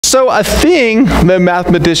So a thing that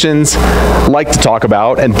mathematicians like to talk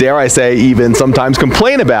about, and dare I say even sometimes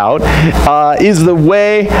complain about, is the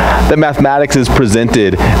way that mathematics is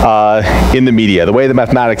presented in the media, the way that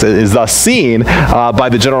mathematics is thus seen by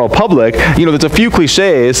the general public. You know, there's a few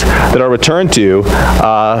cliches that are returned to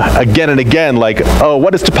again and again, like, oh,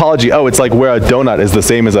 what is topology? Oh, it's like where a donut is the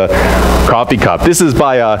same as a coffee cup. This is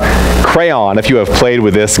by Crayon, if you have played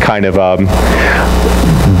with this kind of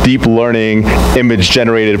deep learning image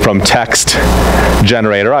generated from text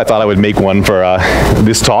generator. I thought I would make one for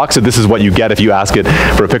this talk. So this is what you get if you ask it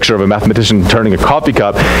for a picture of a mathematician turning a coffee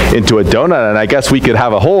cup into a donut. And I guess we could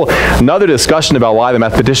have a whole another discussion about why the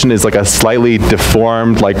mathematician is like a slightly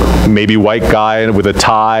deformed, like maybe white guy with a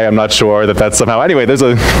tie. I'm not sure that that's somehow. Anyway, there's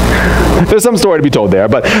some story to be told there.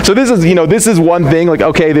 But so this is, you know, this is one thing. Like,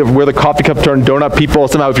 okay, we're the coffee cup turned donut people.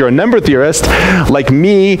 Somehow, if you're a number theorist like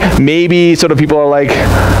me, maybe sort of people are like,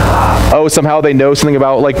 oh, somehow they know something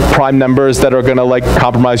about like prime numbers that are going to like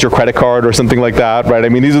compromise your credit card or something like that, right? I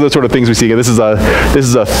mean, these are the sort of things we see. This is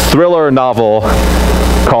a thriller novel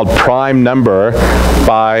called Prime Number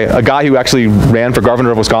by a guy who actually ran for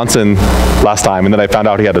governor of Wisconsin last time, and then I found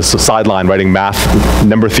out he had a sideline writing math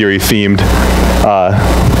number theory themed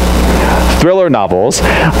thriller novels.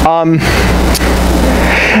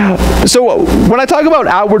 So when I talk about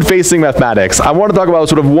outward-facing mathematics, I want to talk about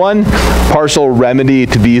sort of one partial remedy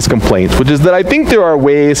to these complaints, which is that I think there are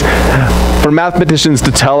ways for mathematicians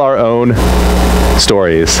to tell our own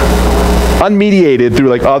stories, unmediated through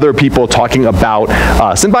like other people talking about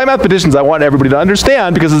us. And by mathematicians, I want everybody to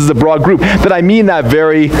understand, because this is a broad group, that I mean that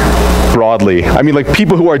very broadly. I mean, like,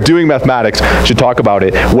 people who are doing mathematics should talk about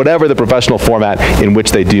it, whatever the professional format in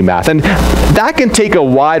which they do math. And that can take a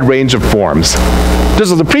wide range of forms.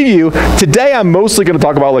 Just as a preview, today I'm mostly going to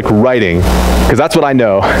talk about like writing, because that's what I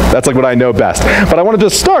know. That's like what I know best. But I want to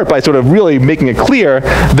just start by sort of really making it clear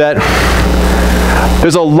that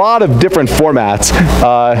there's a lot of different formats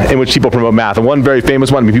in which people promote math. And one very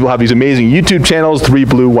famous one, I mean, people have these amazing YouTube channels, 3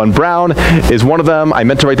 Blue, 1 Brown is one of them. I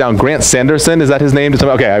meant to write down Grant Sanderson, is that his name?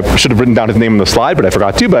 Okay, I should have written down his name on the slide, but I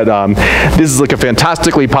forgot to. But this is like a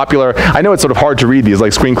fantastically popular, I know it's sort of hard to read these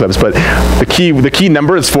like screen clips, but the key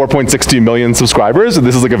number is 4.62 million subscribers. And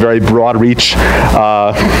this is like a very broad reach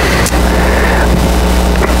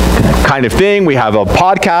kind of thing. We have a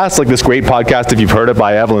podcast, like this great podcast, if you've heard it,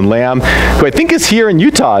 by Evelyn Lamb, who I think is here in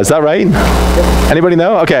Utah. Is that right? Yep. Anybody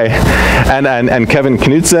know? Okay. And Kevin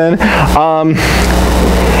Knudsen.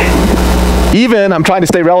 Even, I'm trying to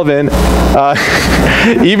stay relevant,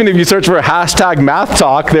 even if you search for a hashtag math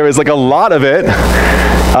talk, there is like a lot of it.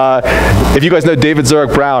 If you guys know David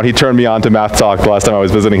Zurich Brown, he turned me on to math talk the last time I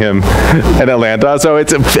was visiting him in Atlanta. So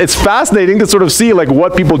it's fascinating to sort of see like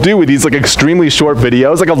what people do with these like extremely short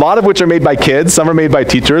videos, like a lot of which are made by kids, some are made by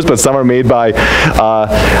teachers, but some are made by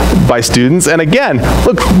students. And again,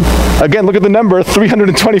 look at the number,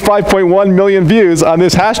 325.1 million views on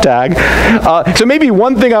this hashtag. So maybe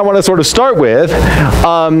one thing I want to sort of start with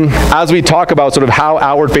as we talk about sort of how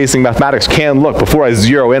outward-facing mathematics can look, before I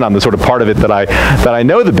zero in on the sort of part of it that I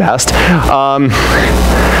know the best.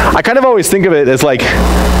 I kind of always think of it as like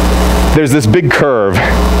there's this big curve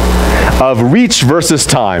of reach versus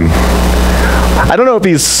time. I don't know if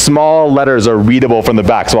these small letters are readable from the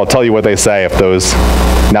back, so I'll tell you what they say. If those,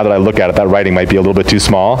 now that I look at it, that writing might be a little bit too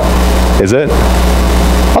small. Is it?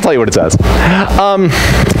 I'll tell you what it says.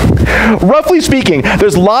 Roughly speaking,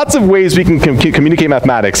 there's lots of ways we can communicate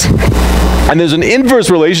mathematics. And there's an inverse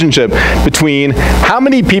relationship between how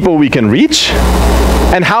many people we can reach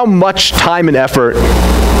and how much time and effort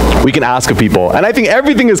we can ask of people. And I think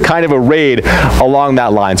everything is kind of arrayed along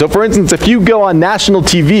that line. So for instance, if you go on national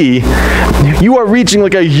TV, you are reaching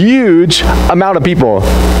like a huge amount of people.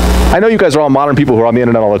 I know you guys are all modern people who are on the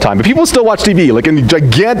internet all the time, but people still watch TV, like in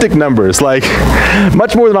gigantic numbers, like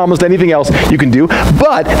much more than almost anything else you can do.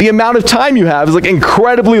 But the amount of time you have is like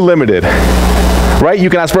incredibly limited. Right?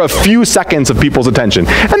 You can ask for a few seconds of people's attention.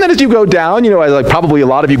 And then as you go down, you know, like probably a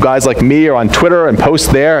lot of you guys like me are on Twitter and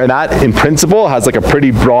post there, and that in principle has like a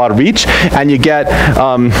pretty broad reach, and you get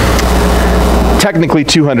technically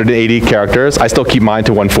 280 characters. I still keep mine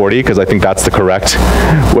to 140 because I think that's the correct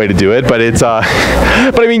way to do it. But it's, but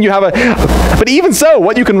I mean, you have but even so,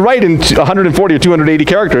 what you can write in 140 or 280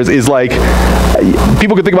 characters is like,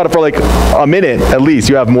 people could think about it for like a minute at least.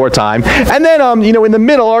 You have more time. And then, you know, in the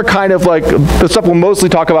middle are kind of like the stuff we'll mostly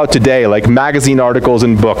talk about today, like magazine articles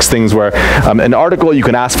and books, things where an article you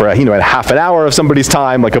can ask for, you know, a half an hour of somebody's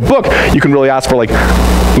time. Like a book, you can really ask for like,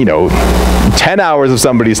 you know, 10 hours of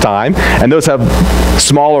somebody's time, and those have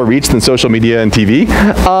smaller reach than social media and TV.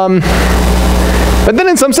 But then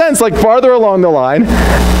in some sense, like farther along the line,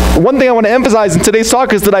 one thing I want to emphasize in today's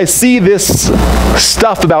talk is that I see this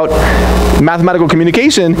stuff about mathematical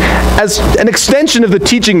communication as an extension of the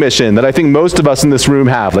teaching mission that I think most of us in this room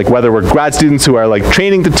have. Like whether we're grad students who are like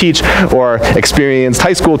training to teach, or experienced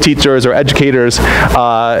high school teachers or educators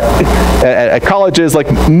at colleges,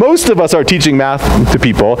 like most of us are teaching math to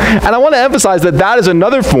people. And I want to emphasize that that is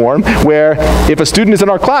another form where if a student is in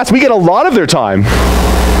our class, we get a lot of their time.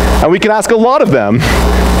 And we can ask a lot of them,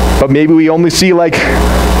 but maybe we only see like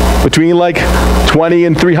between like 20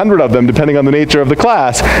 and 300 of them, depending on the nature of the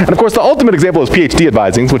class. And of course, the ultimate example is PhD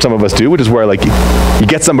advising, which some of us do, which is where like you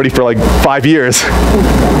get somebody for like 5 years,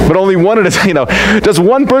 but only one at a, just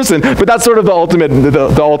one person. But that's sort of the ultimate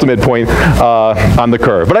point on the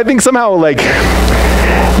curve. But I think somehow like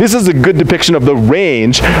this is a good depiction of the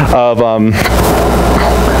range of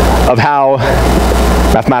how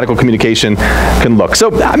mathematical communication can look.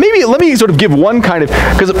 So maybe let me sort of give one kind of,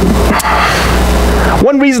 because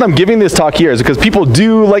one reason I'm giving this talk here is because people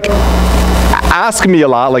do like ask me a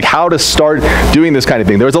lot, like how to start doing this kind of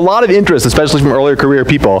thing. There was a lot of interest, especially from earlier career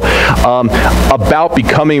people, about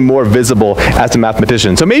becoming more visible as a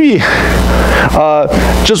mathematician. So maybe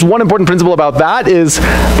just one important principle about that is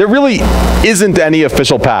there really isn't any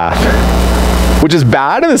official path, which is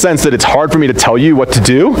bad in the sense that it's hard for me to tell you what to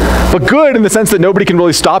do, but good in the sense that nobody can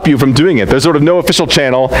really stop you from doing it. There's sort of no official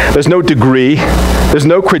channel, there's no degree, there's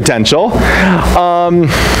no credential.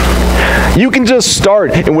 You can just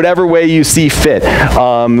start in whatever way you see fit,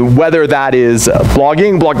 whether that is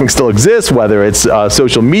blogging still exists, whether it's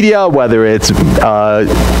social media, whether it's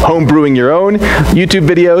home brewing your own YouTube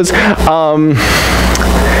videos.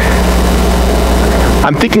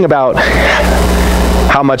 I'm thinking about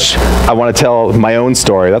how much I want to tell my own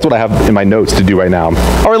story. That's what I have in my notes to do right now.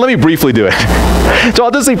 All right, let me briefly do it. So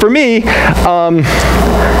I'll just say for me,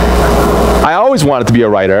 I always wanted to be a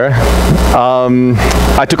writer.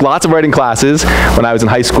 I took lots of writing classes when I was in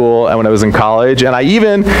high school and when I was in college, and I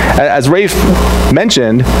even, as Rafe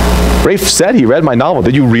mentioned, Rafe said he read my novel.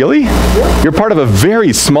 Did you really? You're part of a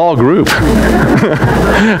very small group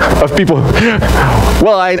of people.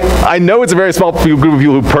 Well, I know it's a very small group of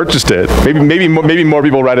people who purchased it. Maybe more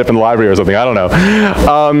people read it from the library or something. I don't know.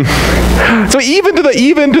 So even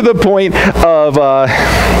to the point of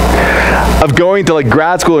going to like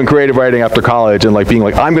grad school in creative writing after college and like being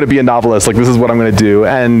like, I'm going to be a novelist. Like this is what I'm going to do.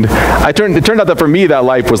 And it turned out that for me that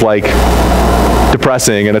life was like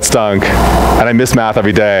depressing and it stunk, and I missed math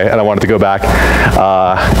every day, and I wanted to go back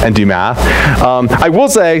and do math. I will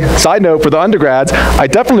say, side note, for the undergrads, I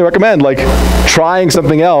definitely recommend like trying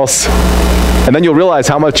something else, and then you'll realize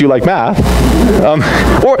how much you like math.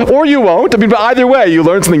 Or you won't. I mean, but either way, you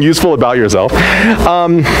learn something useful about yourself.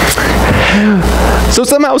 So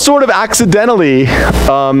somehow, sort of accidentally,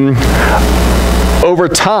 over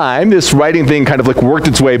time, this writing thing kind of like worked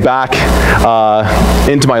its way back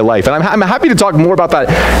into my life. And I'm happy to talk more about that.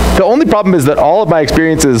 The only problem is that all of my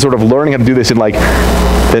experiences sort of learning how to do this in like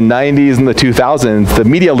the 90s and the 2000s, the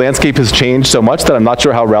media landscape has changed so much that I'm not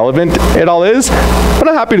sure how relevant it all is. But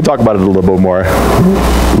I'm happy to talk about it a little bit more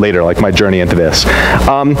later, like my journey into this.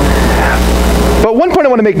 But one point I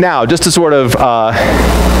want to make now, just to sort of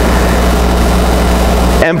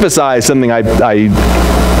emphasize something I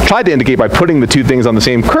tried to indicate by putting the two things on the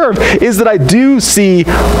same curve, is that I do see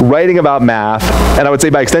writing about math, and I would say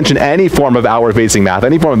by extension any form of outward-facing math,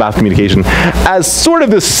 any form of math communication, as sort of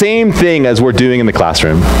the same thing as we're doing in the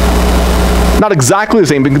classroom. Not exactly the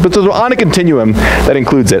same thing, but on a continuum that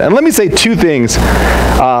includes it. And let me say two things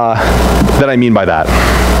that I mean by that.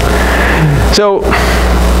 So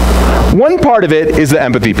one part of it is the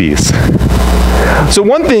empathy piece. So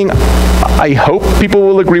one thing, I hope people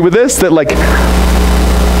will agree with this, that like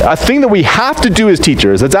a thing that we have to do as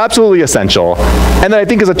teachers, that's absolutely essential, and that I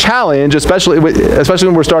think is a challenge, especially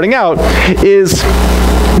when we're starting out, is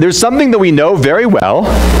there's something that we know very well,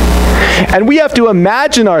 and we have to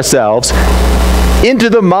imagine ourselves into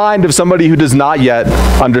the mind of somebody who does not yet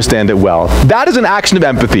understand it well. That is an action of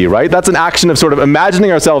empathy, right? That's an action of sort of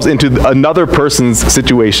imagining ourselves into another person's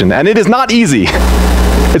situation, and it is not easy.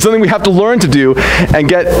 It's something we have to learn to do and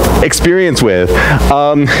get experience with.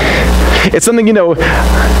 It's something,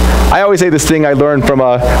 I always say this thing I learned from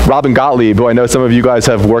Robin Gottlieb, who I know some of you guys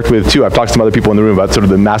have worked with too. I've talked to some other people in the room about sort of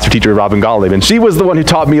the master teacher Robin Gottlieb, and she was the one who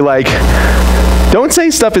taught me, like, don't say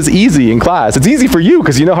stuff is easy in class. It's easy for you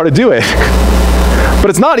because you know how to do it. But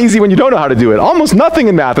it's not easy when you don't know how to do it. Almost nothing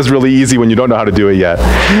in math is really easy when you don't know how to do it yet.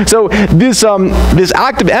 So this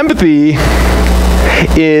act of empathy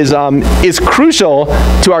is crucial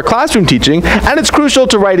to our classroom teaching, and it's crucial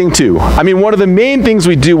to writing too. I mean, one of the main things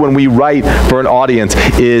we do when we write for an audience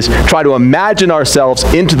is try to imagine ourselves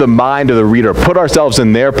into the mind of the reader, put ourselves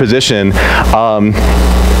in their position,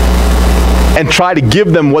 and try to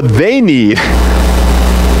give them what they need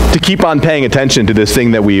to keep on paying attention to this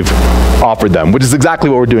thing that we've offered them, which is exactly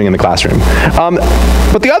what we're doing in the classroom.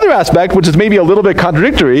 But the other aspect, which is maybe a little bit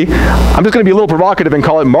contradictory, I'm just going to be a little provocative and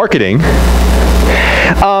call it marketing.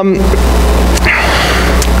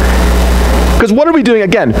 Because what are we doing,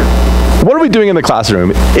 again, what are we doing in the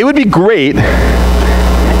classroom? It would be great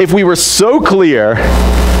if we were so clear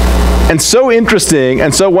and so interesting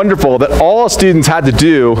and so wonderful that all students had to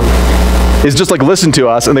do is just like listen to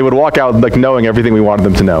us and they would walk out like knowing everything we wanted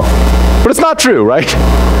them to know. But it's not true, right?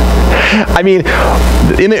 I mean,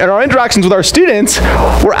 in our interactions with our students,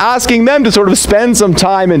 we're asking them to sort of spend some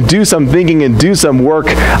time and do some thinking and do some work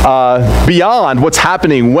beyond what's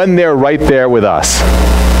happening when they're right there with us.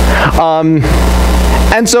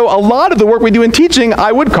 And so a lot of the work we do in teaching,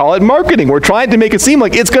 I would call it marketing. We're trying to make it seem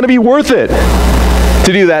like it's going to be worth it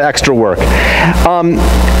to do that extra work.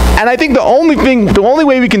 And I think the only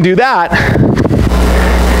way we can do that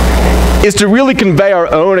is to really convey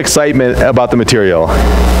our own excitement about the material.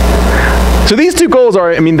 So these two goals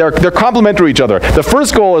are, I mean, they're complementary to each other. The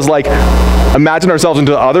first goal is like, imagine ourselves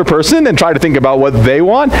into the other person and try to think about what they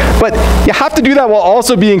want, but you have to do that while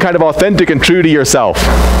also being kind of authentic and true to yourself.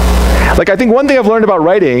 Like, I think one thing I've learned about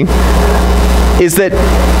writing is that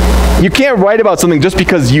you can't write about something just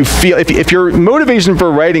because you feel, if your motivation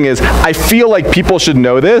for writing is, I feel like people should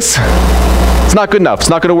know this, it's not good enough, it's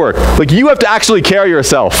not gonna work. Like, you have to actually care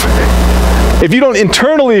yourself. If you don't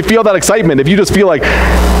internally feel that excitement, if you just feel like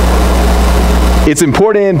it's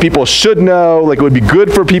important, people should know, like it would be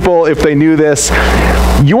good for people if they knew this,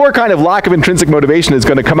 your kind of lack of intrinsic motivation is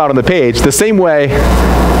gonna come out on the page. The same way,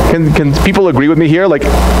 can people agree with me here? Like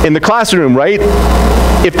in the classroom, right?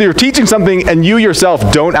 If they're teaching something and you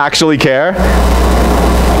yourself don't actually care,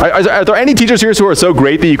 are there any teachers here who are so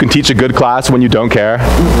great that you can teach a good class when you don't care?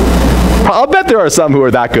 I'll bet there are some who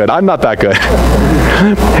are that good. I'm not that good.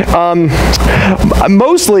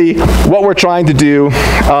 Mostly what we're trying to do,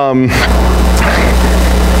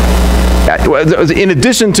 in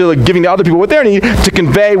addition to like giving the other people what they need, to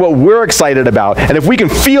convey what we're excited about. And if we can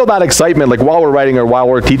feel that excitement like while we're writing or while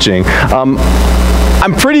we're teaching,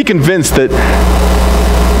 I'm pretty convinced that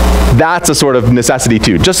that's a sort of necessity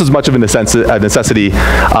too, just as much of a necessity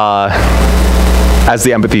as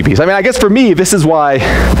the empathy piece. I mean, I guess for me, this is why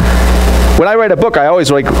when I write a book, I always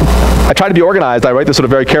I try to be organized. I write this sort of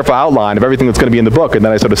very careful outline of everything that's going to be in the book, and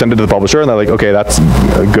then I sort of send it to the publisher, and they're like, okay, that's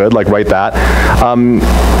good, like write that. And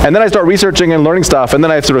then I start researching and learning stuff, and then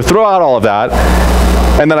I sort of throw out all of that,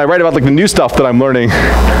 and then I write about like the new stuff that I'm learning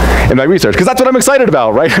in my research, because that's what I'm excited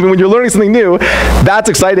about, right? I mean, when you're learning something new, that's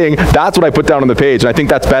exciting. That's what I put down on the page, and I think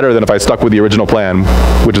that's better than if I stuck with the original plan,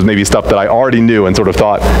 which is maybe stuff that I already knew and sort of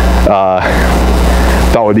thought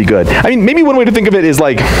would be good. I mean, maybe one way to think of it is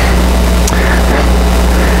like,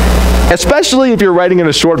 especially if you're writing in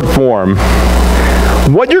a short form,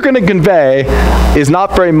 what you're going to convey is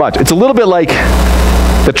not very much. It's a little bit like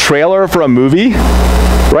the trailer for a movie,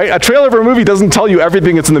 right? A trailer for a movie doesn't tell you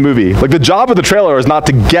everything that's in the movie. Like, the job of the trailer is not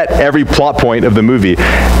to get every plot point of the movie.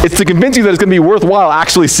 It's to convince you that it's going to be worthwhile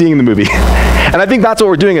actually seeing the movie. And I think that's what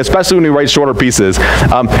we're doing, especially when we write shorter pieces.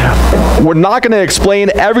 We're not going to explain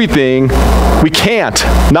everything. We can't.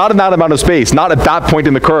 Not in that amount of space. Not at that point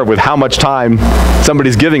in the curve with how much time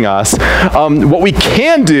somebody's giving us. What we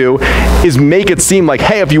can do is make it seem like,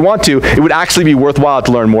 hey, if you want to, it would actually be worthwhile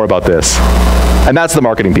to learn more about this. And that's the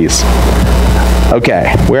marketing piece.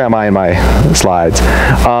 Okay, where am I in my slides?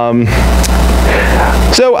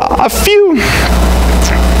 So a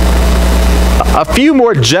few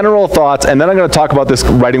more general thoughts, and then I'm going to talk about this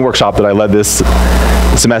writing workshop that I led this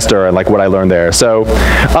semester and like what I learned there. So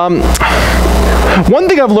one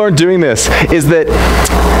thing I've learned doing this is that,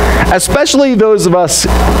 especially those of us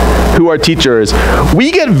who are teachers,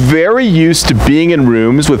 we get very used to being in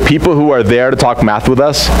rooms with people who are there to talk math with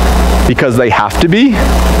us because they have to be.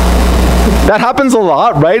 That happens a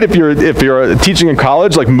lot, right? If you're teaching in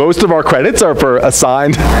college, like most of our credits are for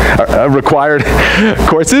assigned, required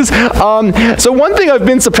courses. So one thing I've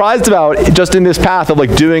been surprised about just in this path of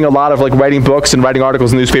like doing a lot of like writing books and writing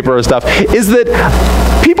articles in the newspaper and stuff is that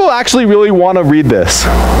people actually really want to read this.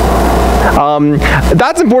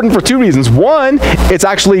 That's important for two reasons. One, it's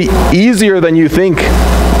actually easier than you think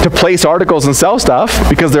to place articles and sell stuff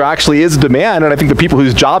because there actually is a demand, and I think the people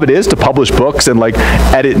whose job it is to publish books and like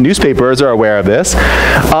edit newspapers viewers are aware of this.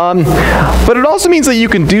 But it also means that you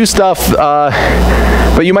can do stuff,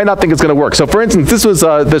 but you might not think it's going to work. So for instance, this was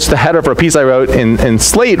the header for a piece I wrote in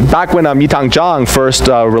Slate back when Yitang Zhang first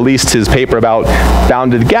released his paper about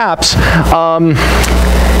bounded gaps.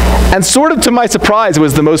 And sort of to my surprise, it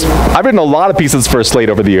was the most, I've written a lot of pieces for Slate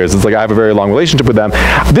over the years. It's like I have a very long relationship with them.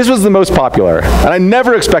 This was the most popular. And I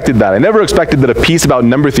never expected that. I never expected that a piece about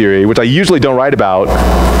number theory, which I usually don't write about,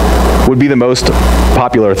 would be the most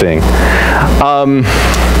popular thing.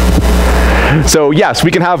 So yes,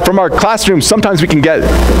 we can have, from our classrooms, sometimes we can get,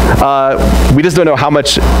 we just don't know how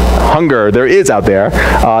much hunger there is out there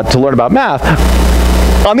to learn about math.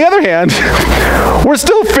 On the other hand, we're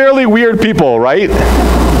still fairly weird people, right?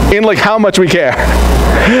 In like how much we care.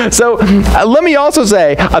 So let me also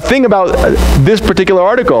say a thing about this particular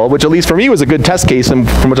article, which at least for me was a good test case and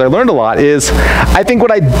from which I learned a lot, is I think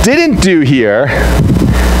what I didn't do here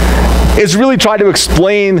is really try to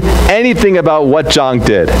explain anything about what Zhang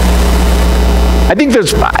did. I think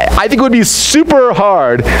it would be super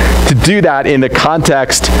hard to do that in the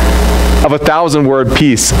context of a 1,000-word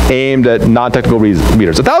piece aimed at non-technical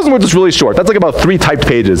readers. 1,000 words is really short. That's like about 3 typed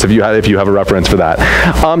pages if you have a reference for that.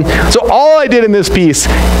 So all I did in this piece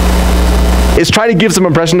is try to give some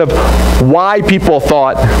impression of why people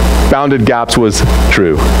thought bounded gaps was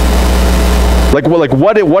true.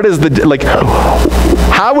 What is the, like,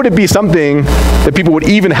 how would it be something that people would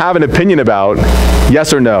even have an opinion about,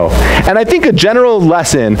 yes or no? And I think a general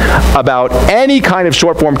lesson about any kind of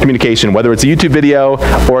short form communication, whether it's a YouTube video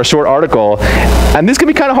or a short article, and this can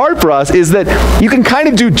be kind of hard for us, is that you can kind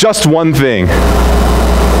of do just one thing.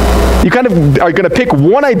 You kind of are going to pick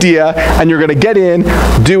one idea and you're going to get in,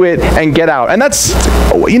 do it, and get out. And that's,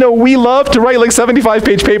 you know, we love to write like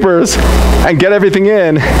 75-page papers and get everything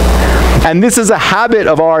in. And this is a habit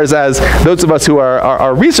of ours as those of us who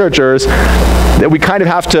are researchers that we kind of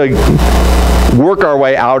have to work our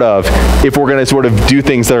way out of if we're going to sort of do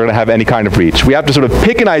things that are going to have any kind of reach. We have to sort of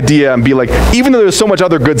pick an idea and be like, even though there's so much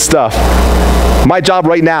other good stuff, my job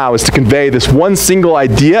right now is to convey this one single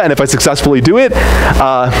idea, and if I successfully do it,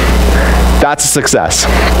 that's a success.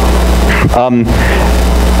 And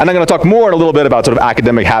I'm going to talk more in a little bit about sort of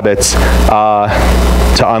academic habits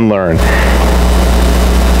to unlearn.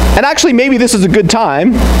 And actually, maybe this is a good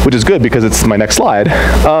time, which is good because it's my next slide.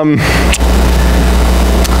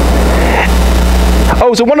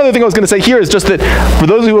 Oh, so one other thing I was going to say here is just that for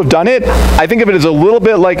those who have done it, I think of it as a little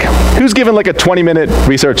bit like, who's given like a 20-minute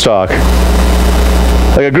research talk?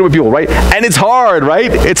 Like a group of people, right? And it's hard,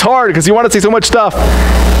 right? It's hard because you want to say so much stuff.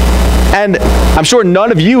 And I'm sure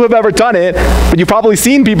none of you have ever done it, but you've probably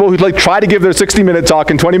seen people who like try to give their 60-minute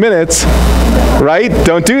talk in 20 minutes, right?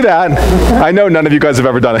 Don't do that. I know none of you guys have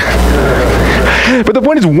ever done it. But the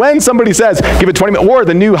point is, when somebody says, give it 20 minutes, or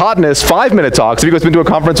the new hotness, 5-minute talks. Have you guys been to a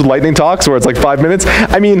conference with lightning talks where it's like 5 minutes?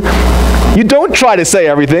 I mean, you don't try to say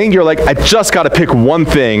everything. You're like, I just got to pick one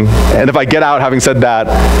thing, and if I get out having said that,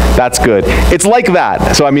 that's good. It's like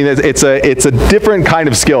that. So I mean, it's a different kind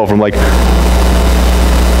of skill from like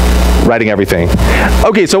writing everything.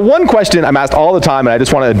 Okay, so one question I'm asked all the time, and I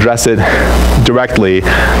just want to address it directly,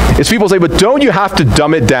 is people say, but don't you have to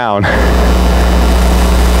dumb it down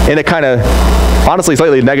in a kind of, honestly,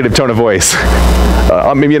 slightly negative tone of voice?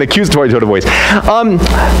 Maybe an accusatory tone of voice.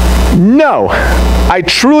 No, I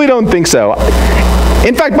truly don't think so.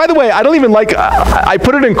 In fact, by the way, I don't even like, I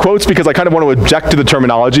put it in quotes because I kind of want to object to the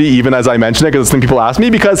terminology even as I mention it, because it's something people ask me,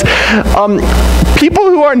 because people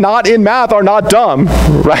who are not in math are not dumb,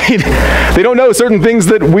 right? They don't know certain things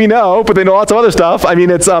that we know, but they know lots of other stuff. I mean,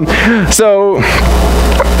 it's, so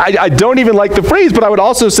I don't even like the phrase, but I would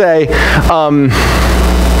also say,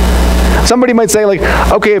 somebody might say like,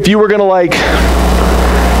 okay, if you were gonna like,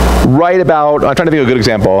 write about, I'm trying to think of a good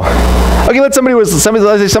example. Okay, let's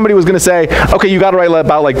say somebody was going to say, okay, you got to write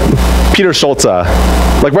about like Peter Schulze,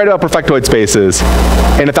 like write about perfectoid spaces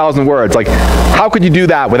in 1,000 words. Like, how could you do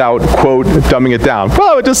that without, quote, dumbing it down?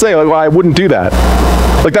 Well, I would just say, like, well, I wouldn't do that.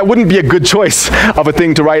 Like, that wouldn't be a good choice of a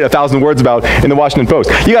thing to write 1,000 words about in the Washington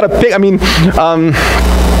Post. You got to pick, I mean,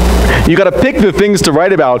 you got to pick the things to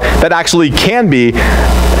write about that actually can be,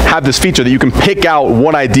 have this feature that you can pick out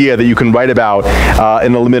one idea that you can write about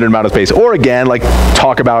in a limited amount of space. Or again, like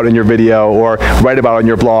talk about in your video or write about on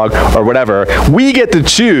your blog or whatever. We get to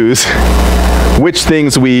choose which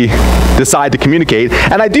things we decide to communicate.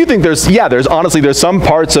 And I do think there's honestly, there's some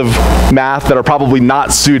parts of math that are probably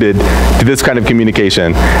not suited to this kind of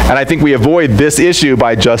communication. And I think we avoid this issue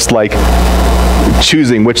by just like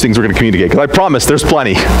choosing which things we're going to communicate. Because I promise there's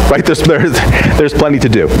plenty, right? There's plenty to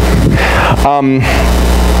do.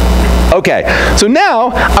 Okay, so now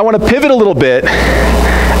I want to pivot a little bit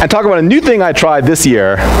and talk about a new thing I tried this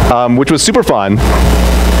year, which was super fun,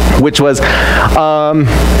 which was,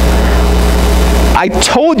 I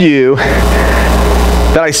told you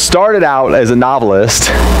that I started out as a novelist.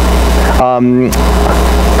 How many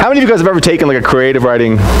of you guys have ever taken like a creative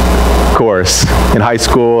writing course in high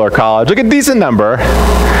school or college? Like a decent number.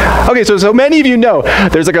 Okay, so many of you know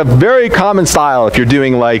there's like a very common style if you're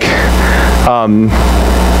doing like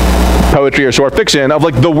poetry or short fiction of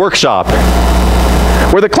like the workshop,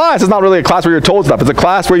 where the class is not really a class where you're told stuff. It's a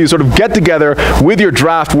class where you sort of get together with your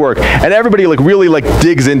draft work, and everybody like really like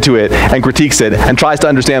digs into it and critiques it and tries to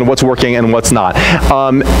understand what's working and what's not.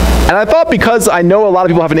 And I thought, because I know a lot of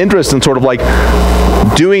people have an interest in sort of like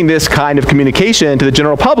doing this kind of communication to the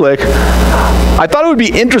general public, I thought it would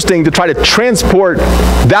be interesting to try to transport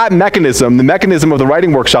that mechanism, the mechanism of the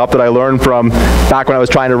writing workshop that I learned from back when I was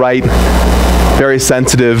trying to write very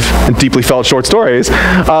sensitive and deeply felt short stories,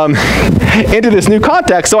 into this new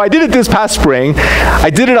context. So I did it this past spring. I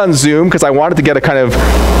did it on Zoom because I wanted to get a kind of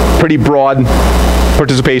pretty broad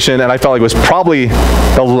participation, and I felt like it was probably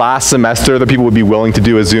the last semester that people would be willing to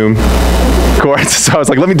do a Zoom course. So I was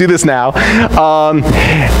like, let me do this now.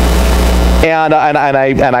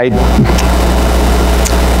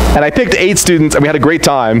 And I picked 8 students, and we had a great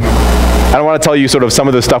time. And I want to tell you sort of some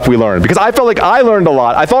of the stuff we learned, because I felt like I learned a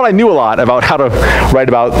lot. I thought I knew a lot about how to write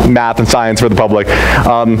about math and science for the public.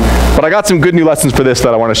 But I got some good new lessons for this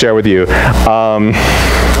that I want to share with you. But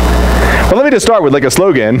let me just start with like a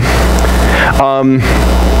slogan.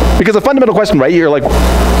 Because a fundamental question, right? You're like,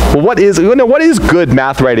 well, what is good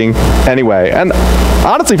math writing anyway? And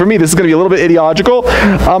honestly, for me, this is going to be a little bit ideological.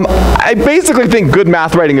 I basically think good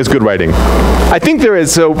math writing is good writing. I think there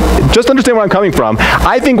is, so just understand where I'm coming from.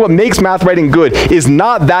 I think what makes math writing good is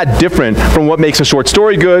not that different from what makes a short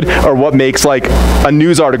story good or what makes like a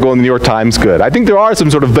news article in the New York Times good. I think there are some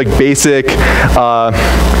sort of like basic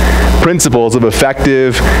principles of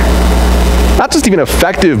effective, not just even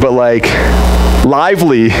effective, but like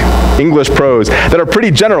lively English prose that are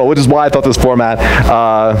pretty general, which is why I thought this format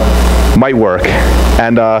might work.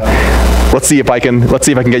 And let's see if I can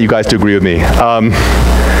get you guys to agree with me.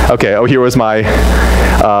 Okay. Oh, here was my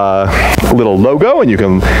little logo, and you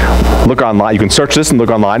can look online. You can search this and look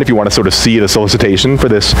online if you want to sort of see the solicitation for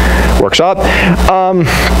this workshop.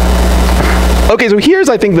 Okay, so here's,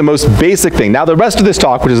 I think, the most basic thing. Now, the rest of this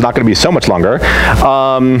talk, which is not going to be so much longer,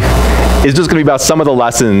 is just going to be about some of the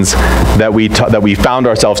lessons that we found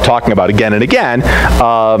ourselves talking about again and again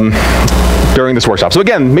during this workshop. So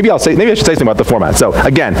again, maybe I should say something about the format. So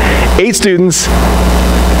again, 8 students,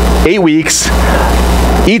 8 weeks.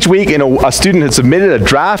 Each week, a student had submitted a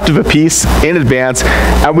draft of a piece in advance,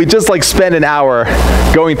 and we just like spent an hour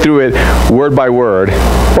going through it word by word.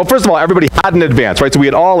 Well, first of all, everybody had an advance, right? So we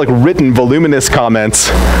had all like written voluminous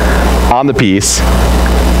comments on the piece.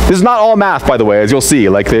 This is not all math, by the way, as you'll see.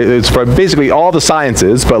 Like, it's for basically all the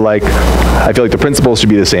sciences, but like, I feel like the principles should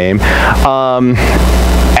be the same.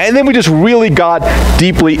 And then we just really got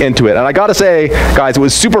deeply into it. And I gotta say, guys, it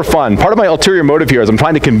was super fun. Part of my ulterior motive here is I'm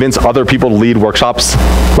trying to convince other people to lead workshops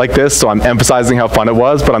like this, so I'm emphasizing how fun it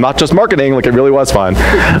was, but I'm not just marketing, like it really was fun.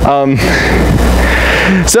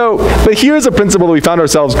 But here's a principle that we found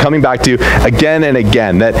ourselves coming back to again and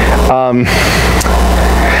again, that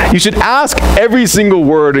you should ask every single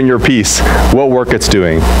word in your piece what work it's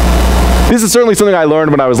doing. This is certainly something I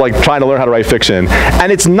learned when I was like trying to learn how to write fiction.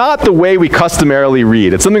 And it's not the way we customarily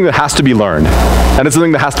read. It's something that has to be learned. And it's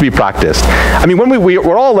something that has to be practiced. I mean, when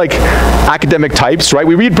we're all like academic types, right?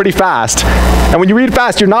 We read pretty fast. And when you read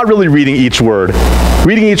fast, you're not really reading each word.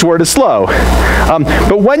 Reading each word is slow.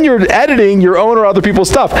 But when you're editing your own or other people's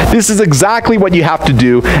stuff, this is exactly what you have to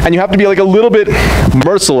do. And you have to be like a little bit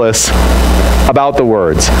merciless about the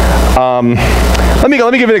words. Let me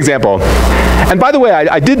give an example. And by the way,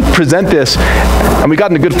 I did present this, and we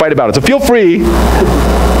got in a good fight about it. So feel free.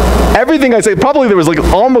 Everything I say, probably there was like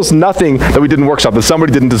almost nothing that we did in workshop that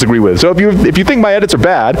somebody didn't disagree with. So if you think my edits are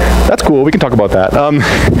bad, that's cool. We can talk about that.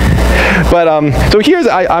 So here's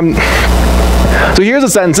a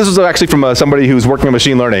sentence. This was actually from somebody who's working on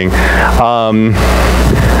machine learning.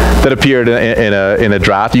 That appeared in a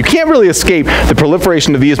draft. You can't really escape the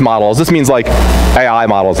proliferation of these models. This means like AI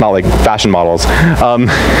models, not like fashion models.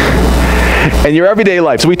 In your everyday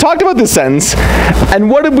life. So we talked about this sentence, and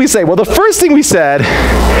what did we say? Well, the first thing we said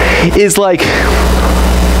is like,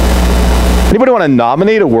 anybody want to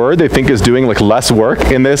nominate a word they think is doing like less work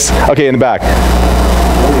in this? Okay, in the back.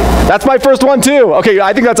 That's my first one too. Okay,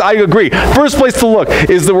 I agree. First place to look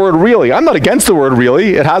is the word really. I'm not against the word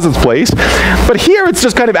really. It has its place. But here it's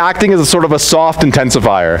just kind of acting as a sort of a soft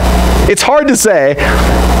intensifier. It's hard to say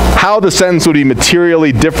how the sentence would be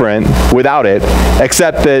materially different without it,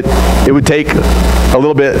 except that it would take a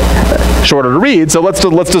little bit shorter to read. So let's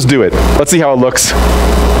just do it. Let's see how it looks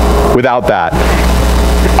without that.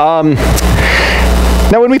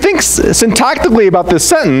 Now, when we think syntactically about this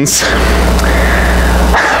sentence,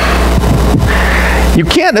 you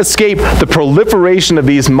can't escape the proliferation of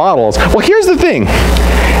these models. Well, here's the thing.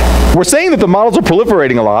 We're saying that the models are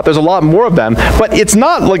proliferating a lot. There's a lot more of them, but it's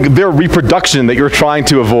not like their reproduction that you're trying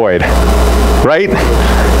to avoid, right?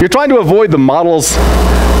 You're trying to avoid the models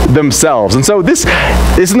themselves. And so this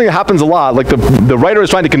is something that happens a lot. Like the writer is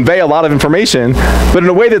trying to convey a lot of information, but in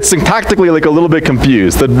a way that's syntactically like a little bit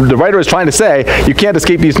confused. The writer is trying to say, you can't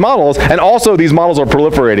escape these models, and also these models are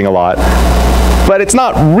proliferating a lot. But it's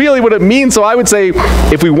not really what it means, so I would say,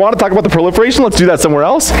 if we want to talk about the proliferation, let's do that somewhere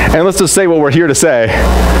else, and let's just say what we're here to say,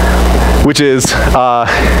 which is that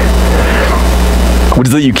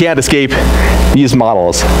you can't escape these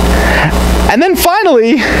models. And then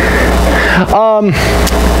finally,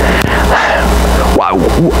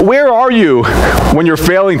 where are you when you're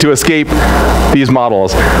failing to escape these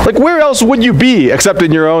models? Like, where else would you be except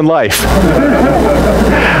in your own life?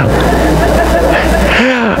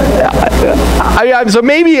 So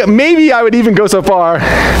maybe I would even go so far.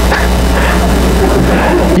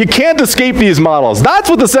 You can't escape these models. That's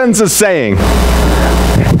what the sentence is saying.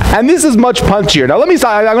 And this is much punchier. Now let me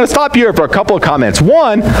stop. I'm going to stop here for a couple of comments.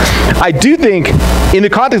 One, I do think in the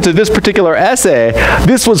context of this particular essay,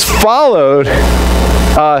 this was followed,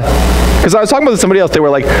 because I was talking about somebody else, they were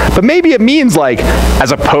like, but maybe it means like,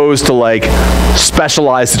 as opposed to like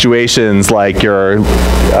specialized situations, like you're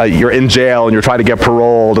in jail and you're trying to get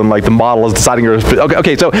paroled and like the model is deciding you're,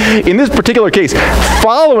 okay, so in this particular case,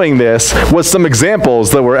 following this was some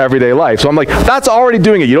examples that were everyday life. So I'm like, that's already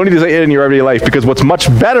doing it. You don't need to say it in your everyday life, because what's much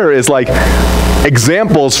better is like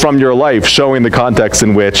examples from your life showing the context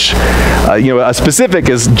in which, a specific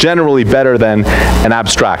is generally better than an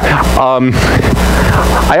abstract.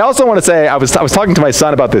 I also want to say, I was talking to my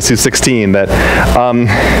son about this, who's 16, that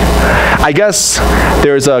I guess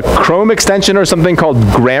there's a Chrome extension or something called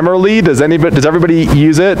Grammarly. Does everybody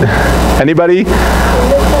use it? Anybody?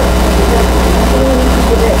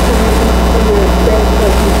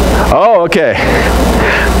 Oh, okay.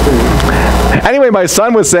 Anyway, my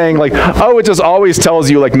son was saying like, oh, it just always tells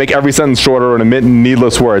you like make every sentence shorter and omit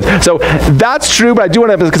needless words. So that's true, but I do want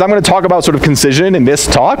to emphasize, because I'm going to talk about sort of concision in this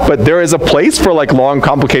talk, but there is a place for like long,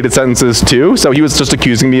 complicated sentences too. So he was just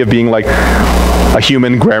accusing me of being like a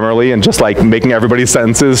human Grammarly and just like making everybody's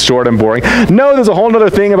sentences short and boring. No, there's a whole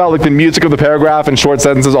other thing about like the music of the paragraph and short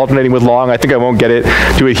sentences alternating with long. I think I won't get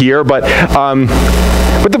to it here, but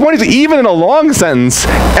the point is, even in a long sentence,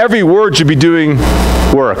 every word should be doing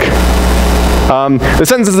work. The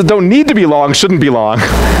sentences that don't need to be long shouldn't be long.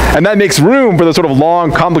 And that makes room for the sort of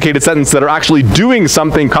long, complicated sentences that are actually doing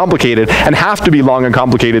something complicated and have to be long and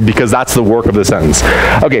complicated because that's the work of the sentence.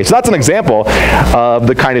 Okay, so that's an example of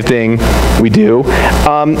the kind of thing we do.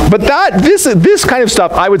 But this kind of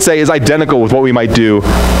stuff, I would say, is identical with what we might do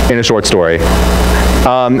in a short story.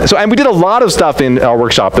 And we did a lot of stuff in our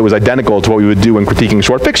workshop that was identical to what we would do when critiquing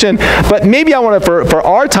short fiction, but maybe I want to, for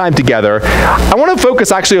our time together, I want to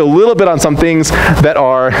focus actually a little bit on some things that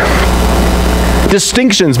are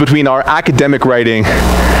distinctions between our academic writing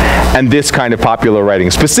and this kind of popular writing,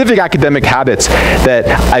 specific academic habits that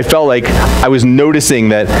I felt like I was noticing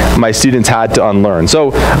that my students had to unlearn.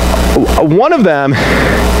 So one of them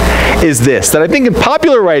is this, that I think in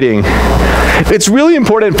popular writing, it's really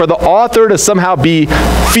important for the author to somehow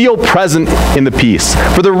feel present in the piece,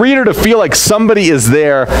 for the reader to feel like somebody is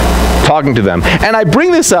there talking to them. And I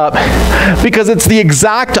bring this up because it's the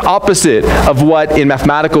exact opposite of what in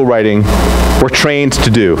mathematical writing we're trained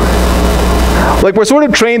to do. Like, we're sort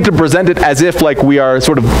of trained to present it as if like we are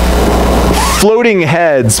sort of floating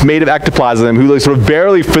heads made of ectoplasm who like sort of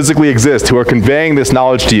barely physically exist, who are conveying this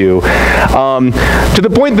knowledge to you, to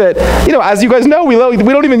the point that, as you guys know, we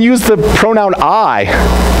don't even use the pronoun I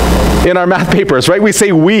in our math papers, right? We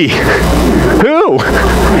say we. Who?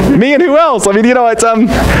 Me and who else? I mean, it's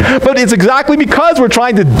but it's exactly because we're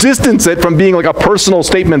trying to distance it from being like a personal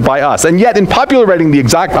statement by us. And yet in popular writing, the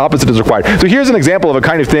exact opposite is required. So here's an example of a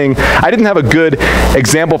kind of thing. I didn't have a good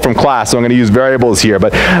example from class, so I'm going to use variables here,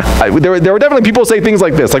 but there were definitely people who say things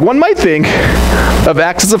like this. Like, one might think of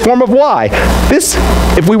X as a form of Y. This,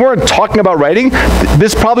 if we weren't talking about writing,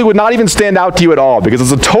 this probably would not even stand out to you at all, because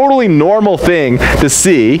it's a totally normal thing to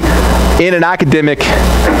see in an academic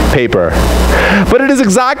paper. But it is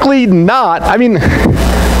exactly not, I mean,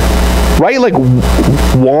 right? Like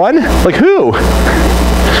one? Like who?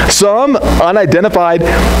 Some unidentified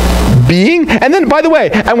being? And then, by the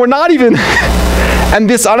way, and we're not even, and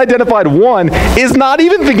this unidentified one is not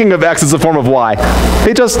even thinking of X as a form of Y.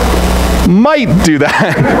 They just might do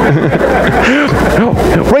that.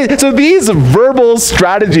 Right? So these verbal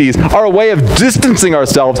strategies are a way of distancing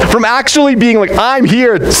ourselves from actually being like, I'm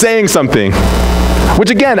here saying something. Which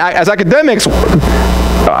again, as academics,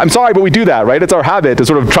 I'm sorry, but we do that, right? It's our habit to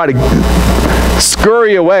sort of try to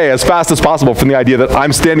scurry away as fast as possible from the idea that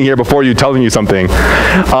I'm standing here before you telling you something.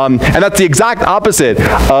 And that's the exact opposite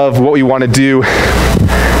of what we want to do.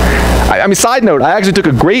 I mean, side note, I actually took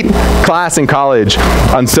a great class in college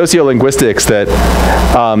on sociolinguistics that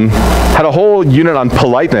had a whole unit on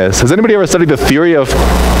politeness. Has anybody ever studied the theory of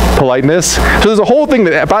politeness? So there's a whole thing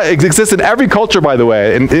that exists in every culture, by the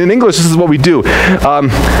way. In English, this is what we do.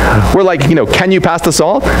 We're like, you know, can you pass the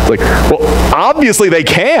salt? It's like, well, obviously they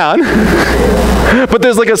can. But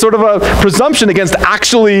there's like a sort of a presumption against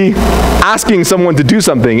actually asking someone to do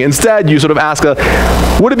something. Instead, you sort of ask,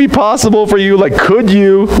 would it be possible for you? Like, could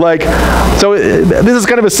you? Like, so this is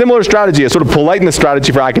kind of a similar strategy, a sort of politeness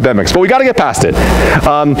strategy for academics. But we got to get past it.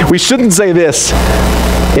 We shouldn't say this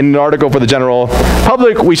in an article for the general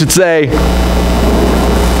public. We should say,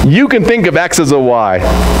 you can think of X as a Y.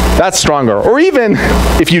 That's stronger. Or even,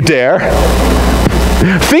 if you dare,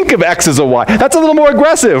 think of X as a Y. That's a little more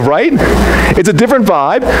aggressive, right? It's a different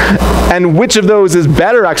vibe, and which of those is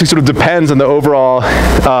better actually sort of depends on the overall,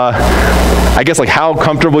 I guess, like how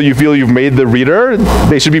comfortable you feel you've made the reader.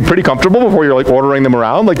 They should be pretty comfortable before you're like ordering them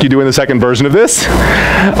around like you do in the second version of this.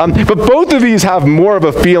 But both of these have more of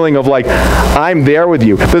a feeling of like, I'm there with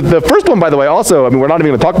you. The first one, by the way, also, I mean, we're not even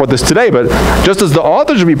going to talk about this today, but just as the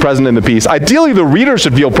author should be present in the piece, ideally the reader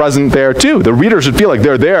should feel present there too. The reader should feel like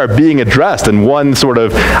they're there being addressed, and one sort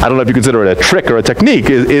of, I don't know if you consider it a trick or a technique,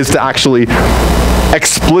 is to actually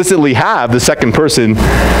explicitly have the second person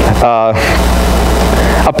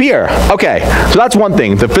appear. Okay, so that's one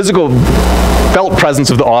thing. The physical felt presence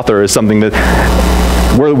of the author is something that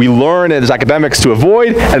where we learn as academics to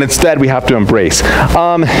avoid, and instead we have to embrace.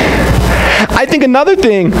 I think another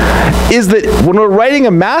thing is that when we're writing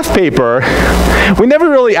a math paper, we never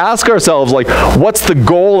really ask ourselves, like, what's the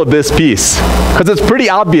goal of this piece? Because it's pretty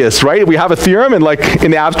obvious, right? We have a theorem, and like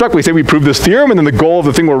in the abstract, we say we prove this theorem, and then the goal of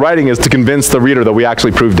the thing we're writing is to convince the reader that we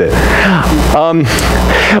actually proved it.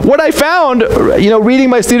 What I found, you know, reading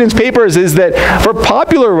my students' papers is that for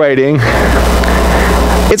popular writing,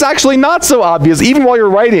 it's actually not so obvious, even while you're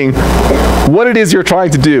writing, what it is you're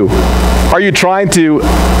trying to do. Are you trying to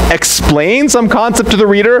explain some concept to the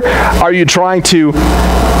reader? Are you trying to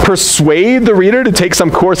persuade the reader to take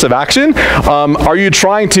some course of action? Are you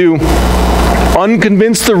trying to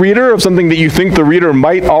unconvince the reader of something that you think the reader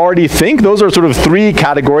might already think? Those are sort of three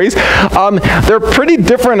categories. They're pretty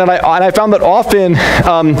different, and I found that often,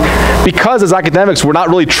 because as academics, we're not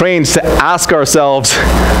really trained to ask ourselves,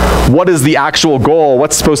 what is the actual goal?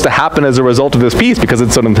 What's supposed to happen as a result of this piece? Because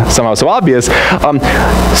it's sort of somehow so obvious.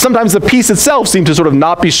 Sometimes the piece itself seemed to sort of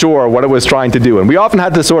not be sure what it was trying to do, and we often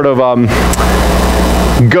had to sort of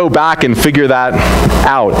go back and figure that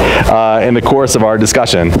out in the course of our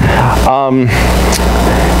discussion.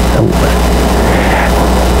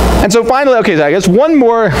 And so finally, okay, so I guess one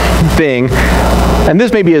more thing, and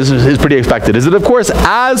this maybe is pretty expected, is that of course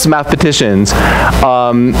as mathematicians,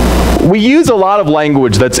 we use a lot of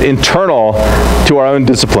language that's internal to our own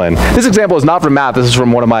discipline. This example is not from math, this is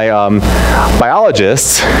from one of my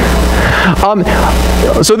biologists.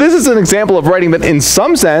 So this is an example of writing that in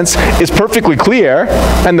some sense is perfectly clear,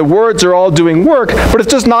 and the words are all doing work, but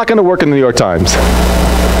it's just not going to work in the New York Times.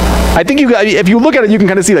 I think if you look at it, you can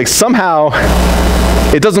kind of see like somehow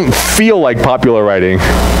it doesn't feel like popular writing.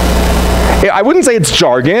 I wouldn't say it's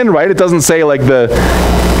jargon, right? It doesn't say like the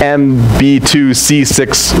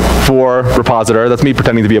MB2C64 repositor. That's me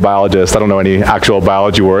pretending to be a biologist. I don't know any actual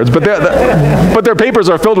biology words, but their papers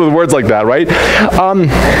are filled with words like that, right?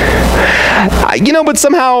 You know, but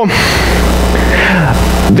somehow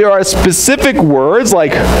there are specific words,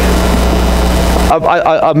 like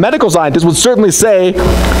a medical scientist would certainly say,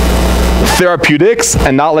 therapeutics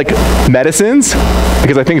and not like medicines,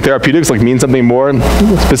 because I think therapeutics like means something more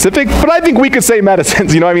specific, but I think we could say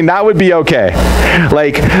medicines, I mean, that would be okay.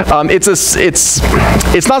 Like, it's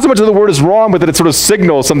not so much that the word is wrong, but that it sort of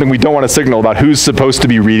signals something we don't want to signal about who's supposed to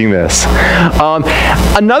be reading this.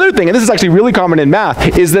 Another thing, and this is actually really common in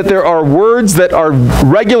math, is that there are words that are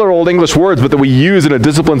regular Old English words, but that we use in a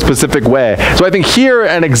discipline-specific way. So I think here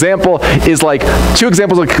an example is like, two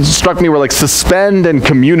examples that struck me were like suspend and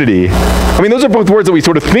community. I mean, those are both words that we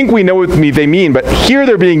sort of think we know what they mean, but here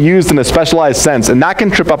they're being used in a specialized sense, and that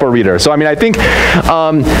can trip up a reader. So I mean, I think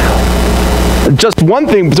just one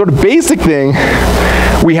thing, sort of basic thing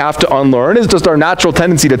we have to unlearn is just our natural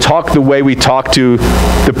tendency to talk the way we talk to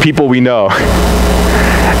the people we know.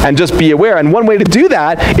 And just be aware. And one way to do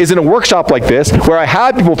that is in a workshop like this, where I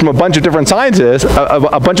had people from a bunch of different sciences,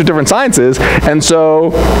 and so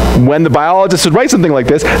when the biologists would write something like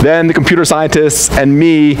this, then the computer scientists and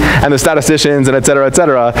me and the statisticians and et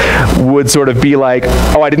cetera, would sort of be like,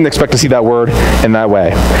 oh, I didn't expect to see that word in that way.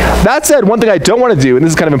 That said, one thing I don't want to do, and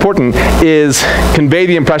this is kind of important, is convey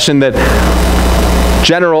the impression that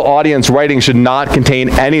general audience writing should not contain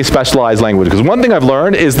any specialized language. Because one thing I've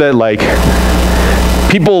learned is that like,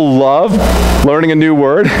 people love learning a new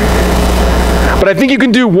word, but I think you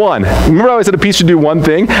can do one. Remember how I said a piece should do one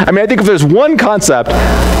thing? I mean, I think if there's one concept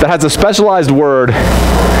that has a specialized word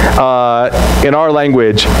in our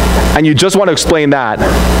language, and you just want to explain that,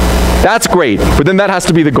 that's great, but then that has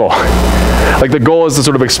to be the goal. Like, the goal is to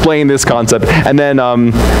sort of explain this concept, and then,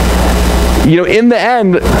 in the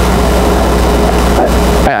end,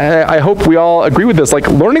 I hope we all agree with this. Like,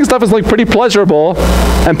 learning stuff is like pretty pleasurable,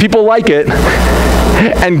 and people like it.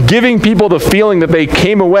 And giving people the feeling that they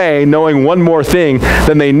came away knowing one more thing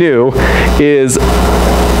than they knew is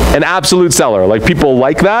an absolute seller. Like, people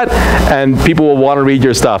like that, and people will want to read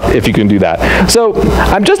your stuff if you can do that. So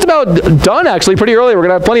I'm just about done, actually, pretty early. We're going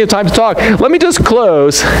to have plenty of time to talk. Let me just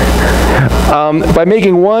close by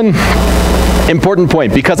making one important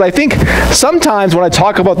point, because I think sometimes when I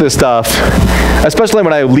talk about this stuff, especially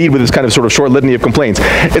when I lead with this kind of sort of short litany of complaints,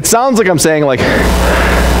 it sounds like I'm saying like,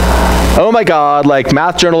 oh my God, like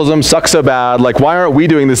math journalism sucks so bad, like why aren't we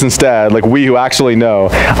doing this instead, like we who actually know.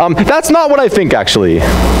 That's not what I think, actually.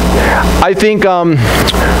 I think,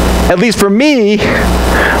 at least for me,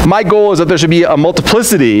 my goal is that there should be a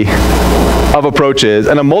multiplicity of approaches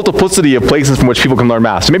and a multiplicity of places from which people can learn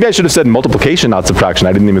math. So maybe I should have said multiplication, not subtraction.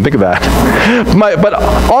 I didn't even think of that. But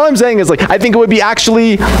all I'm saying is, like, I think it would be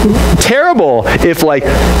actually terrible if, like,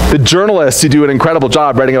 the journalists who do an incredible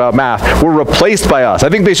job writing about math were replaced by us. I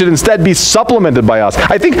think they should instead be supplemented by us.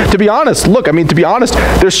 I think, to be honest,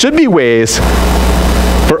 there should be ways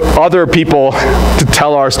for other people to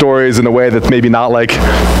tell our stories in a way that's maybe not like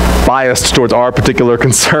biased towards our particular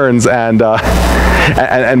concerns and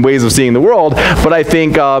ways of seeing the world. But I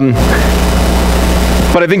think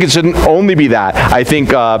it shouldn't only be that. I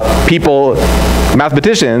think people,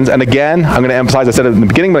 mathematicians, and again, I'm going to emphasize, I said it in the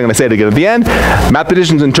beginning, but I'm going to say it again at the end,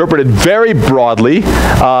 mathematicians interpreted very broadly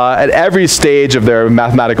at every stage of their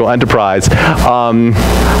mathematical enterprise.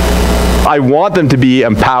 I want them to be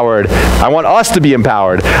empowered. I want us to be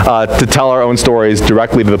empowered to tell our own stories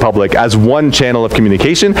directly to the public as one channel of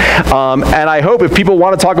communication. And I hope if people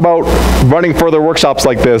want to talk about running further workshops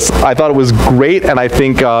like this, I thought it was great, and I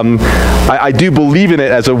think I do believe in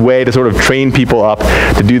it as a way to sort of train people up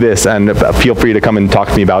to do this, and feel free to come and talk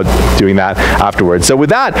to me about doing that afterwards. So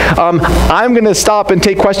with that, I'm going to stop and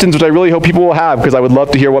take questions, which I really hope people will have, because I would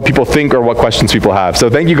love to hear what people think or what questions people have. So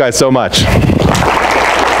thank you guys so much.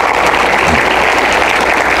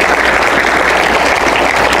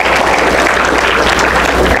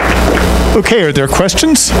 Okay, are there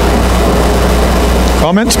questions?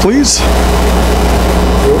 Comments, please?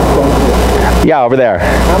 Yeah, over there.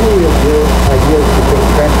 How many of your ideas do you think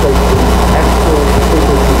translate to actual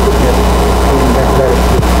frequency in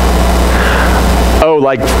mathematics? Oh,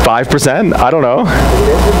 like 5%? I don't know.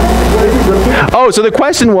 Oh, so the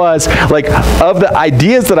question was, like, of the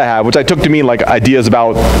ideas that I have, which I took to mean like ideas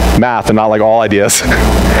about math and not like all ideas,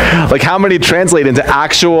 like how many translate into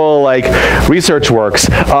actual like research works?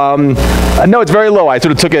 No, it's very low. I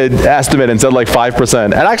sort of took an estimate and said like 5%.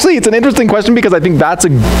 And actually, it's an interesting question, because I think that's a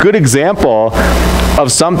good example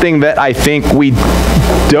of something that I think we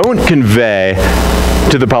don't convey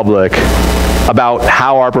to the public about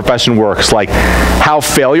how our profession works, like how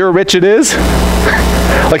failure rich it is,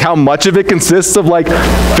 like how much of it consists of like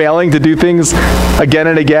failing to do things again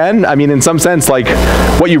and again. I mean, in some sense, like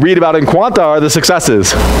what you read about in Quanta are the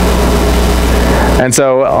successes. And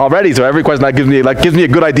so already, so every question that gives me a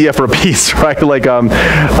good idea for a piece, right? Like,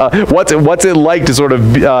 what's it like to sort of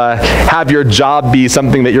have your job be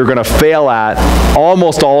something that you're going to fail at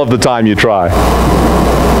almost all of the time you try?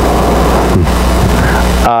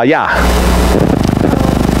 Yeah.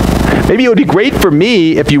 Maybe it would be great for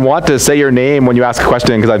me if you want to say your name when you ask a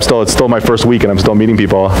question, because it's still my first week and I'm still meeting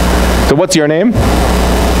people. So what's your name?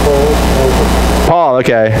 Paul,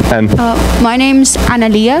 okay. And my name's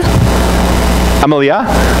Analia. Amalia?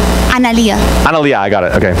 Analia. Analia, I got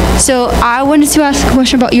it, okay. So I wanted to ask a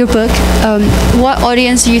question about your book. What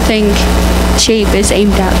audience do you think Shape is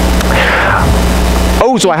aimed at?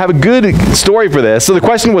 Oh, so I have a good story for this. So the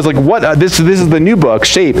question was like, what? This is the new book,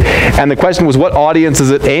 Shape, and the question was, what audience is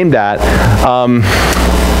it aimed at?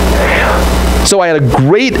 So I had a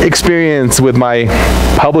great experience with my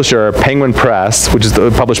publisher, Penguin Press, which is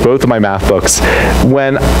published both of my math books.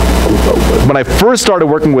 When I first started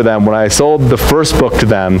working with them, when I sold the first book to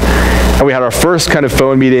them, and we had our first kind of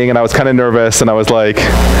phone meeting, and I was kind of nervous, and I was like,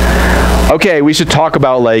 okay, we should talk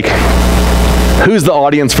about like, who's the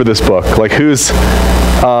audience for this book? Like, who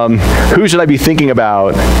should I be thinking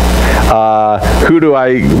about? Who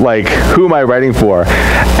am I writing for?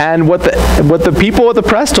 And what the people at the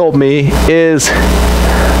press told me is,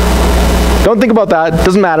 don't think about that,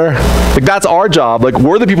 doesn't matter. Like, that's our job. Like,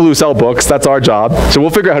 we're the people who sell books, that's our job. So we'll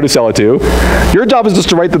figure out how to sell it to. Your job is just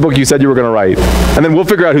to write the book you said you were gonna write. And then we'll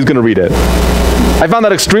figure out who's gonna read it. I found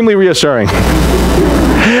that extremely reassuring.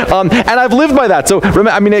 And I've lived by that. So,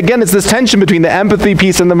 I mean, again, it's this tension between the empathy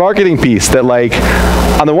piece and the marketing piece that, like,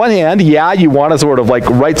 on the one hand, yeah, you want to sort of like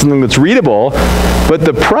write something that's readable, but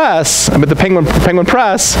the press, the Penguin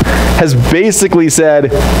Press has basically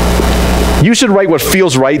said, you should write what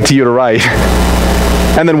feels right to you to write,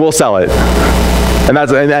 and then we'll sell it. And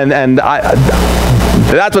that's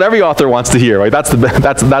that's what every author wants to hear, right? That's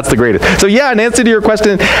the greatest. So yeah, in answer to your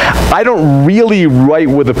question, I don't really write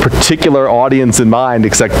with a particular audience in mind,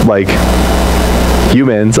 except like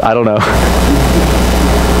humans. I don't know.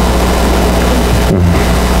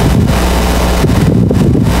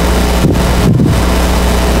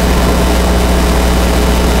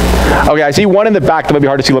 Okay, I see one in the back that might be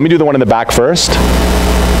hard to see. Let me do the one in the back first.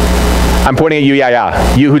 I'm pointing at you,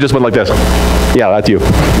 yeah. You who just went like this. Yeah, that's you.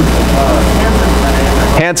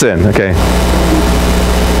 Hanson, okay.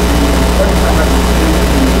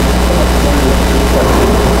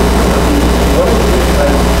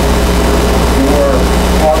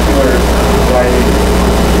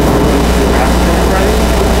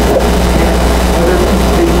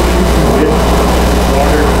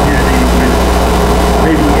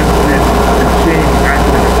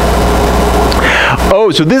 Oh,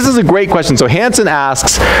 so this is a great question. So Hanson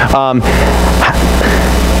asks,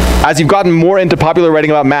 as you've gotten more into popular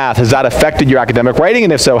writing about math, has that affected your academic writing?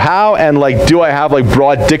 And if so, how? And like, do I have like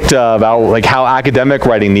broad dicta about like how academic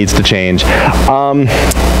writing needs to change?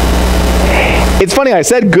 It's funny, I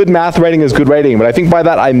said good math writing is good writing, but I think by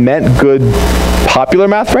that I meant good popular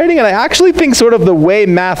math writing. And I actually think sort of the way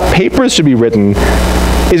math papers should be written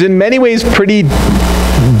is in many ways pretty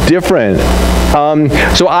different.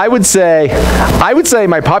 So I would say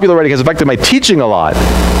my popular writing has affected my teaching a lot.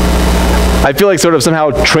 I feel like sort of somehow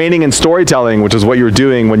training in storytelling, which is what you're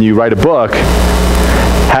doing when you write a book,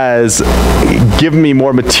 has given me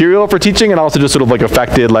more material for teaching, and also just sort of like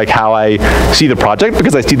affected like how I see the project,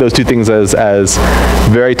 because I see those two things as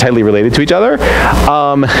very tightly related to each other.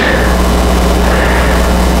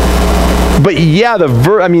 But yeah,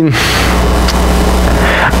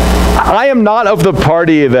 I am not of the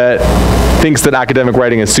party that thinks that academic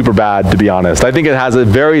writing is super bad, to be honest. I think it has a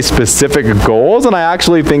very specific goals, and I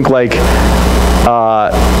actually think like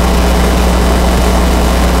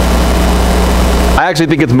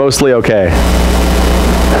it's mostly okay.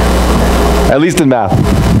 At least in math.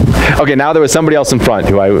 Okay, now there was somebody else in front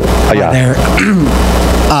who yeah. There.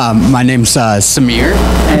 My name's Samir,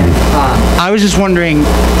 and I was just wondering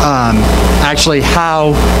actually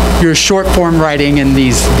how your short form writing and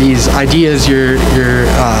these ideas you're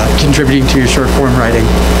contributing to your short form writing,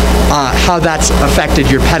 how that's affected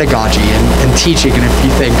your pedagogy and teaching, and if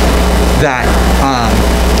you think that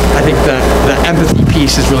I think the empathy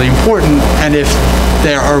piece is really important, and if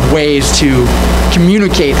there are ways to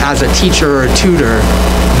communicate as a teacher or a tutor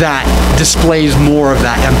that displays more of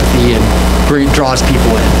that empathy and draws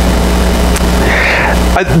people in.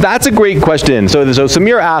 That's a great question. So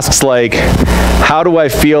Samir asks, like, how do I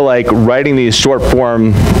feel like writing these short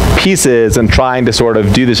form pieces and trying to sort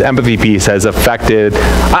of do this empathy piece has affected.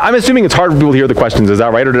 I'm assuming it's hard for people to hear the questions. Is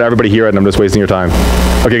that right? Or did everybody hear it and I'm just wasting your time?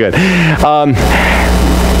 Okay, good.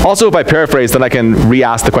 Also, if I paraphrase, then I can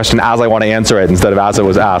re-ask the question as I want to answer it instead of as it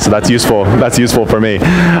was asked. So that's useful. That's useful for me.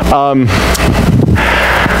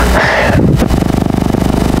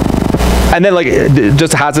 And then, like,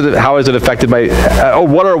 just how has it affected my?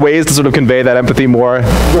 What are ways to sort of convey that empathy more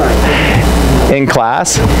in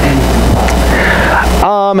class?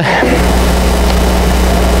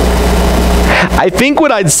 I think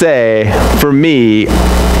what I'd say for me,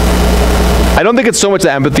 I don't think it's so much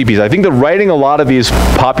the empathy piece. I think that writing a lot of these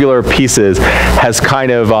popular pieces has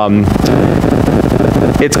kind of,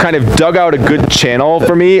 it's kind of dug out a good channel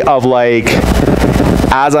for me of, like,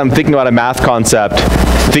 as I'm thinking about a math concept,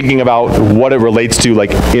 thinking about what it relates to,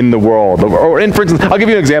 like, in the world. Or for instance, I'll give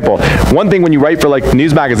you an example. One thing when you write for, like,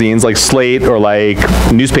 news magazines, like Slate or, like,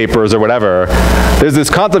 newspapers or whatever, there's this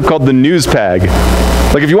concept called the news peg.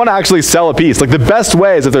 Like, if you want to actually sell a piece, like, the best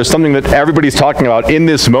way is if there's something that everybody's talking about in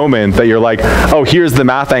this moment that you're like, oh, here's the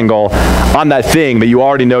math angle on that thing that you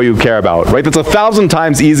already know you care about, right? That's 1,000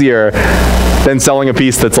 times easier than selling a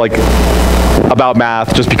piece that's, like, about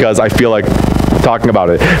math just because I feel like talking about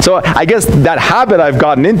it. So I guess that habit I've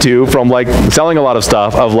gotten into from, like, selling a lot of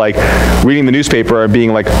stuff of, like, reading the newspaper and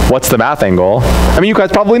being like, what's the math angle? I mean, you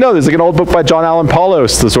guys probably know there's, like, an old book by John Allen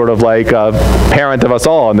Paulos, the sort of, like, parent of us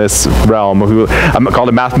all in this realm, who called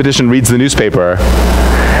A Mathematician Reads the Newspaper.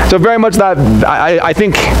 So very much that, I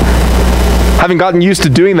think having gotten used to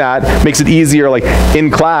doing that makes it easier, like, in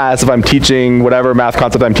class, if I'm teaching whatever math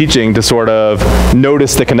concept I'm teaching, to sort of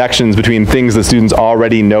notice the connections between things that students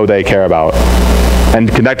already know they care about and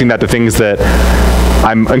connecting that to things that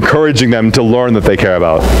I'm encouraging them to learn that they care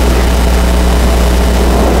about.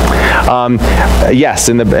 Yes,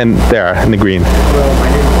 in the green. Hello, my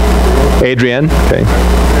name is Adrian. Okay.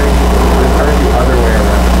 the other way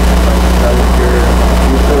around.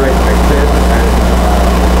 You still write fiction, and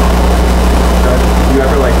do you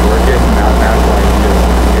ever, like, work in mathematical ideas?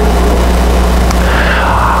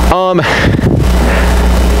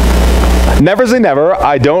 Never say never.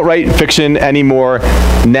 I don't write fiction anymore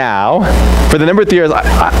now. For the number of years,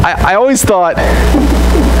 I always thought,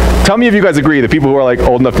 tell me if you guys agree, the people who are, like,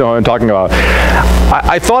 old enough to know what I'm talking about.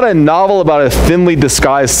 I thought a novel about a thinly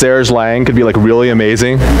disguised Serge Lang could be, like, really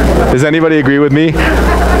amazing. Does anybody agree with me?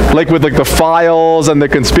 Like, with, like, the files and the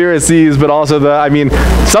conspiracies, but also the, I mean,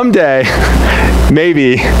 someday,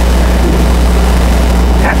 maybe.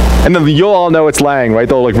 And then you'll all know it's Lang, right?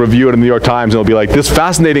 They'll, like, review it in the New York Times and it'll be like, this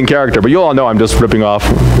fascinating character, but you'll all know I'm just ripping off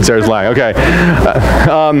Serge Lang. Okay.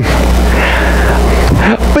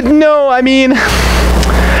 But no, I mean,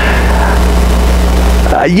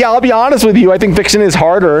 yeah, I'll be honest with you. I think fiction is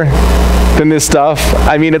harder than this stuff.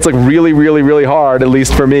 I mean, it's, like, really, really, really hard, at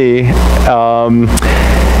least for me.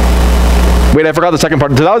 Wait, I forgot the second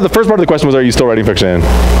part. So that was the first part of the question was, are you still writing fiction?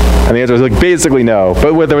 And the answer was, like, basically no.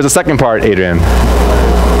 But there was a second part, Adrian. Do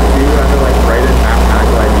you ever, like, write in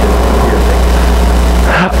mathematical ideas?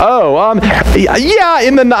 Oh, yeah,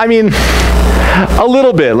 I mean, a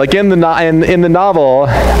little bit. Like, in the novel,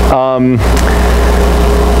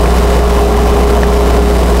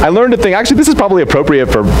 I learned a thing. Actually, this is probably appropriate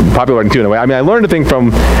for popular writing too, in a way. I mean, I learned a thing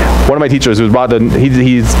from one of my teachers, who was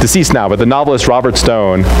he's deceased now, but the novelist Robert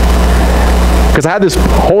Stone. Because I had this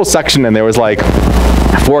whole section and there was, like,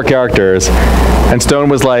 4 characters, and Stone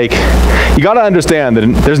was like, you got to understand that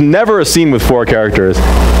there's never a scene with 4 characters.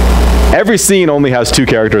 Every scene only has 2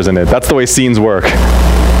 characters in it. That's the way scenes work.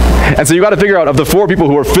 And so you got to figure out, of the 4 people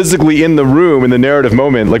who are physically in the room in the narrative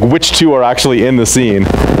moment, like, which 2 are actually in the scene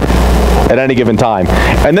at any given time.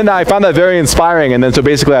 And then I found that very inspiring, and then so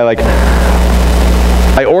basically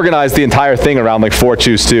I organized the entire thing around, like, 4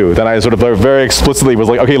 choose 2. Then I sort of very explicitly was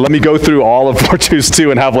like, okay, let me go through all of 4 choose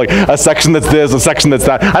 2 and have, like, a section that's this, a section that's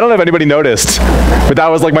that. I don't know if anybody noticed, but that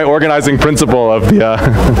was, like, my organizing principle of the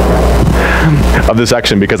of the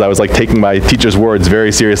section, because I was, like, taking my teacher's words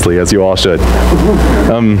very seriously, as you all should.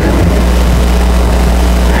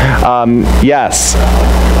 Yes.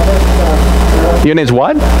 Your name's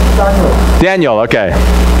what? Daniel, okay.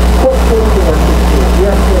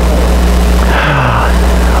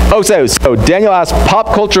 Oh, so Daniel asked, pop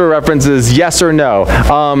culture references, yes or no?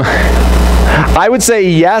 I would say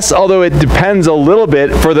yes, although it depends a little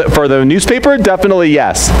bit. For the newspaper, definitely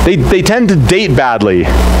yes. They tend to date badly.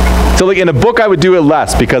 So, like, in a book, I would do it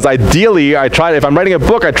less, because ideally, if I'm writing a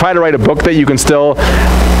book, I try to write a book that you can still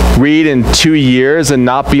read in 2 years and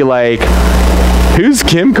not be like, who's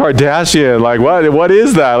Kim Kardashian? Like, what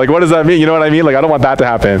is that? Like, what does that mean? You know what I mean? Like, I don't want that to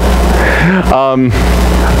happen.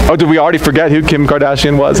 Oh, did we already forget who Kim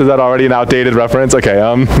Kardashian was? Is that already an outdated reference? Okay,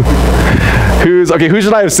 who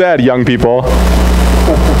should I have said, young people?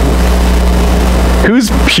 who's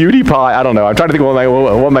PewDiePie? I don't know. I'm trying to think of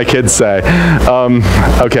what my kids say.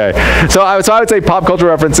 Okay. So I would say pop culture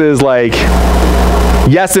references like,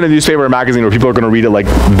 yes, in a newspaper or magazine where people are going to read it like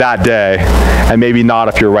that day, and maybe not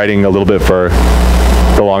if you're writing a little bit for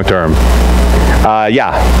the long term.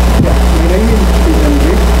 Yeah.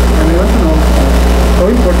 How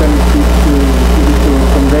important is it to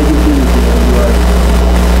convey utility when you are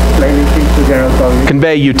explaining things to general public?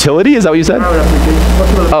 Convey utility? Is that what you said? Possible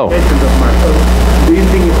applications of math. So do you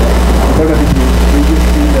think it's important if you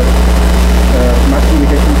see that math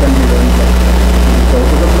communication can be done because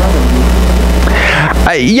of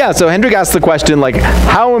math? Yeah, so Hendrik asked the question, like,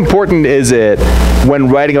 how important is it when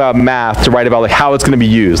writing about math to write about like how it's going to be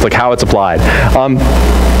used, like how it's applied?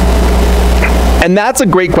 And that's a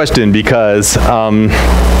great question because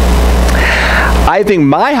I think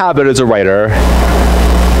my habit as a writer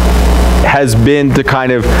has been to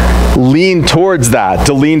kind of lean towards that,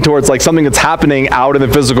 to lean towards like something that's happening out in the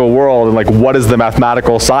physical world and like what is the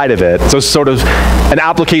mathematical side of it. So sort of an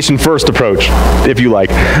application first approach, if you like.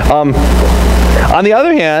 On the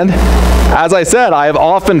other hand, as I said, I have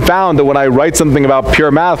often found that when I write something about pure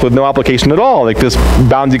math with no application at all, like this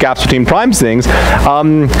boundary gaps between primes things,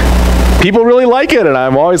 people really like it, and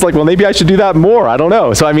I'm always like, well, maybe I should do that more. I don't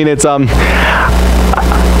know. So I mean, it's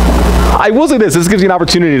I will say this gives you an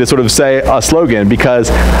opportunity to sort of say a slogan, because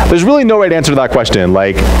there's really no right answer to that question.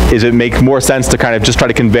 Like, is it make more sense to kind of just try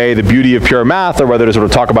to convey the beauty of pure math, or whether to sort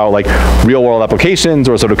of talk about like real world applications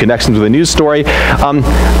or sort of connections with a news story?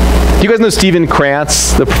 You guys know Stephen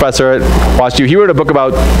Krantz, the professor at WashU? He wrote a book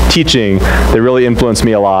about teaching that really influenced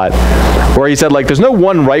me a lot, where he said, like, there's no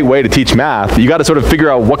one right way to teach math. You got to sort of figure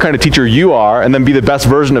out what kind of teacher you are and then be the best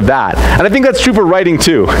version of that. And I think that's true for writing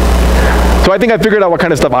too. So I think I figured out what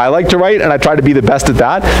kind of stuff I like to write, and I try to be the best at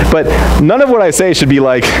that. But none of what I say should be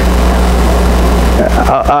like,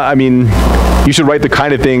 I mean, you should write the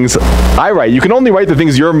kind of things I write. You can only write the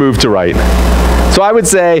things you're moved to write. So I would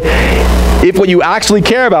say, if what you actually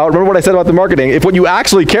care about, remember what I said about the marketing, if what you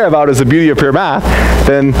actually care about is the beauty of pure math,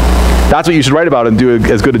 then that's what you should write about and do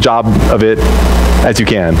as good a job of it as you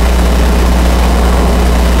can.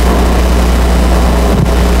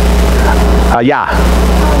 Yeah.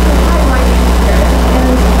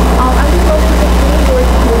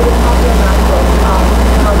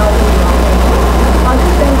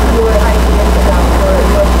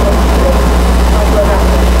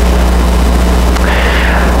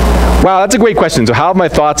 Wow, that's a great question. So how have my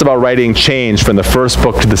thoughts about writing changed from the first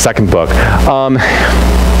book to the second book?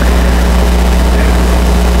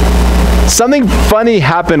 Something funny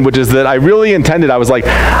happened, which is that I really intended, I was like,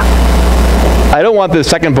 I don't want the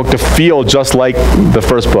second book to feel just like the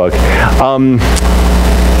first book.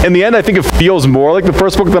 In the end, I think it feels more like the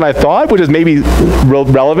first book than I thought, which is maybe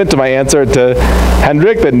relevant to my answer to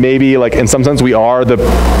Hendrik, that maybe like in some sense we are the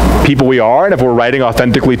people we are, and if we're writing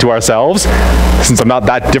authentically to ourselves, since I'm not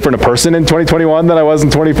that different a person in 2021 than I was in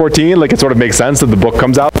 2014, like it sort of makes sense that the book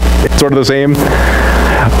comes out, it's sort of the same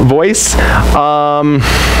voice.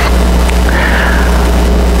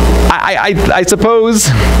 I suppose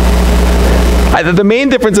the main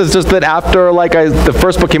difference is just that after like the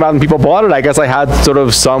first book came out and people bought it, I guess I had sort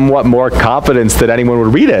of somewhat more confidence that anyone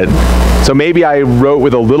would read it. So maybe I wrote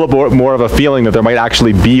with a little bit more of a feeling that there might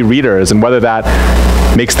actually be readers, and whether that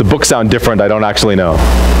makes the book sound different, I don't actually know.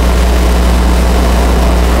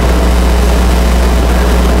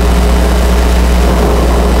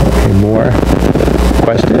 Okay, more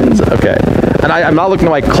questions? Okay. And I'm not looking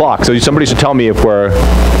at my clock, so somebody should tell me if we're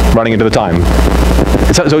running into the time.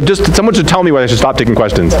 So just someone should tell me when I should stop taking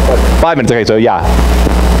questions. 5 minutes, okay, so yeah.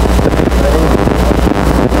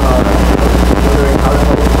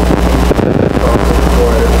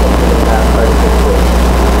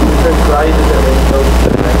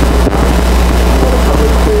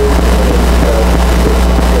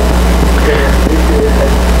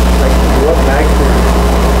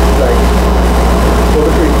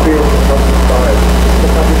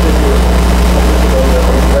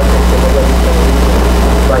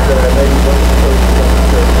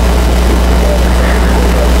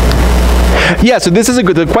 Yeah, so this is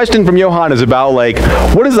the question from Johan is about like,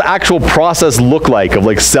 what does the actual process look like of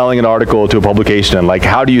like selling an article to a publication, and like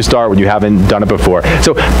how do you start when you haven't done it before?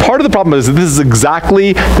 So part of the problem is that this is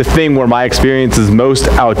exactly the thing where my experience is most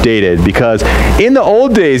outdated, because in the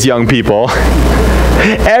old days, young people,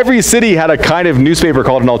 every city had a kind of newspaper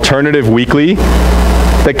called an alternative weekly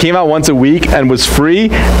that came out once a week and was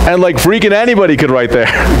free, and like freaking anybody could write there.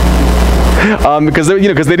 Because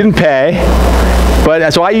they didn't pay.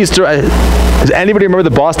 But so I used to, does anybody remember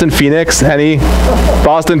the Boston Phoenix? Any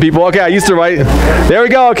Boston people? Okay, I used to write, there we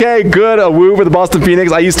go, okay, good, a woo for the Boston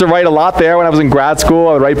Phoenix. I used to write a lot there when I was in grad school.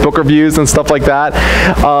 I would write book reviews and stuff like that.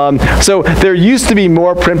 So there used to be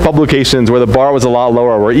more print publications where the bar was a lot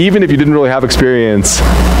lower, where even if you didn't really have experience,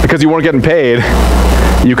 because you weren't getting paid,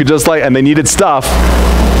 you could just and they needed stuff.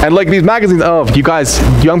 And like these magazines, oh, you guys,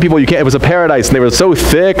 young people, you can't, it was a paradise, and they were so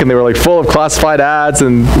thick, and they were like full of classified ads,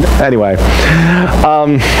 and anyway.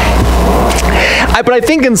 But I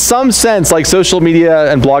think in some sense, like social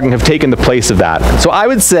media and blogging have taken the place of that. So I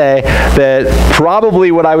would say that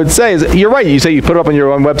probably what I would say is, you're right, you say you put it up on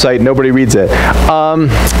your own website, nobody reads it.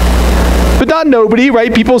 But not nobody,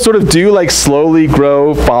 right? People sort of do like slowly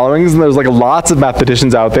grow followings, and there's like lots of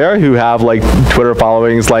mathematicians out there who have like Twitter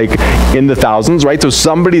followings like in the thousands, right? So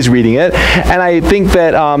somebody's reading it, and I think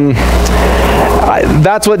that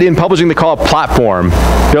that's what in publishing they call a platform.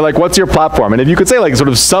 They're like, what's your platform? And if you could say like sort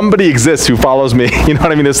of somebody exists who follows me, you know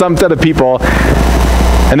what I mean? There's some set of people,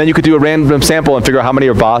 and then you could do a random sample and figure out how many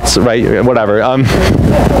are bots, right? Whatever.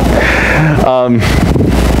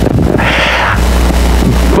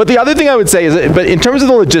 But the other thing I would say is, but in terms of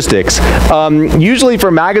the logistics, usually for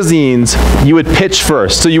magazines, you would pitch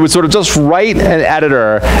first. So you would sort of just write an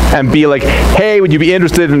editor and be like, hey, would you be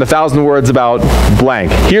interested in 1,000 words about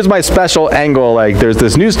blank? Here's my special angle. Like, there's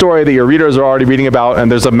this news story that your readers are already reading about, and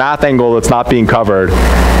there's a math angle that's not being covered.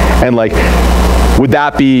 And like, would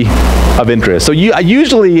that be of interest? So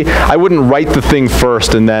usually, I wouldn't write the thing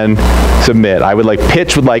first and then submit. I would like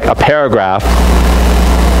pitch with like a paragraph,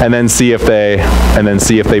 and then see if they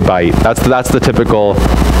bite. That's the typical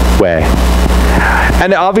way.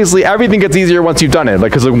 And obviously everything gets easier once you've done it.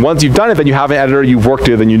 Like, because once you've done it, then you have an editor you've worked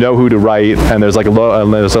with, and you know who to write, and there's like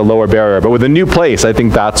there's a lower barrier. But with a new place, I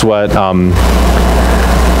think that's what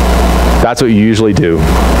you usually do.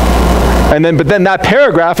 But then that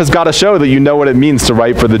paragraph has got to show that you know what it means to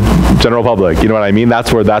write for the general public. You know what I mean?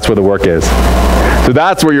 That's where the work is. So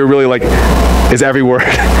that's where you're really like, is every word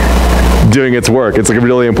doing its work? It's like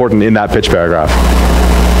really important in that pitch paragraph.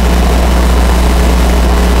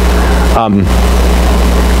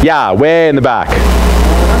 Yeah, way in the back.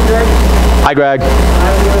 I'm Greg. Hi, Greg.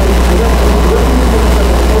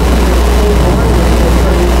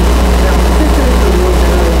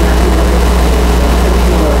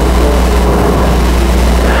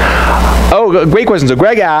 Oh, great question. So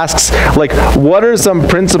Greg asks, like, what are some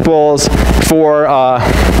principles for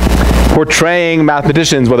portraying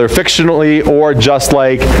mathematicians, whether fictionally or just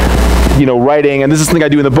like, you know, writing? And this is something I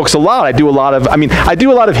do in the books a lot. I do a lot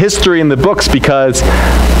of history in the books because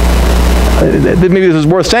maybe this is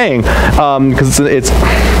worth saying, because it's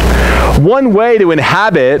one way to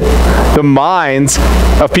inhabit the minds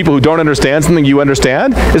of people who don't understand something you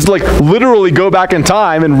understand is to like literally go back in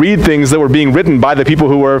time and read things that were being written by the people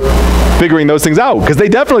who were figuring those things out, because they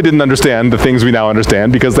definitely didn't understand the things we now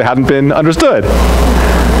understand because they hadn't been understood.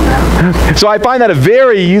 So I find that a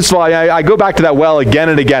very useful, I go back to that well again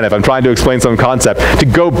and again if I'm trying to explain some concept, to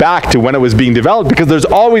go back to when it was being developed, because there's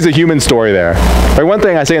always a human story there. Right? One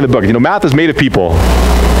thing I say in the book, you know, math is made of people.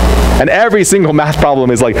 And every single math problem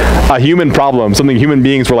is like a human problem, something human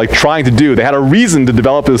beings were like trying to do. They had a reason to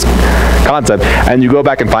develop this concept, and you go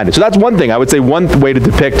back and find it. So that's one thing. I would say one way to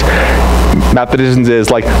depict mathematicians is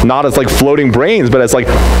like not as like floating brains, but as like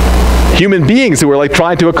human beings who are like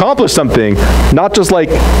trying to accomplish something, not just like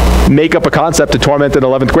make up a concept to torment an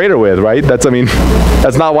 11th grader with, right? That's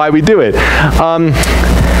not why we do it.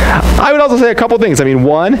 I would also say a couple things. I mean,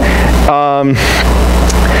 one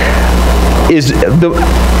is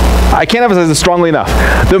I can't emphasize this strongly enough.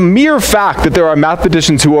 The mere fact that there are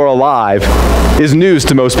mathematicians who are alive is news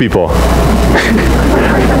to most people.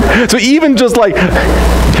 So even just like,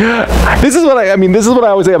 this is what I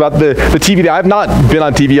always say about the TV. I've not been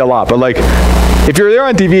on TV a lot, but like, if you're there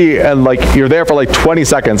on TV and like you're there for like 20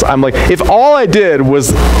 seconds, I'm like, if all I did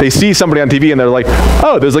was they see somebody on TV and they're like,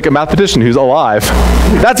 oh, there's like a mathematician who's alive,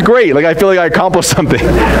 that's great. Like I feel like I accomplished something.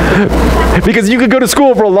 Because you could go to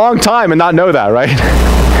school for a long time and not know that, right?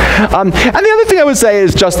 And the other thing I would say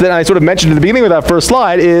is just that I sort of mentioned at the beginning of that first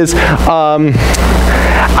slide is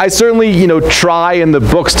I certainly, you know, try in the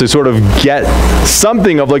books to sort of get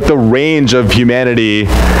something of like the range of humanity,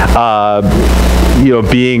 you know,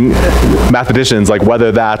 being mathematicians, like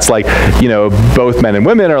whether that's like, you know, both men and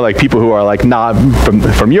women, or like people who are like not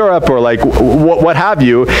from Europe, or like what have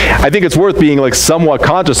you. I think it's worth being like somewhat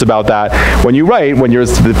conscious about that when you write,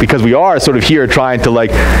 because we are sort of here trying to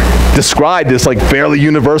like describe this like fairly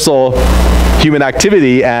universal human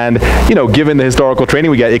activity, and you know, given the historical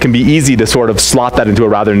training we get, it can be easy to sort of slot that into a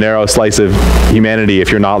rather narrow slice of humanity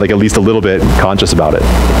if you're not like at least a little bit conscious about it.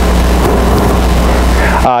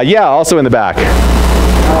 Yeah, also in the back. There are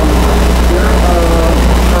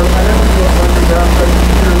financial underground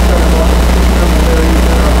teachers that are very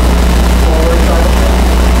forward side of things.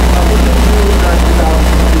 What do you do that without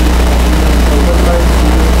students? So what advice do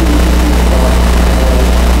you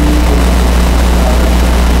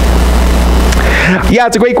Yeah,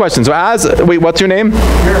 it's a great question. So wait, what's your name?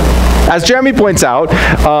 As Jeremy points out,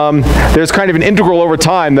 there's kind of an integral over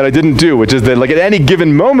time that I didn't do, which is that like at any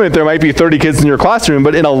given moment there might be 30 kids in your classroom,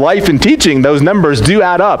 but in a life in teaching, those numbers do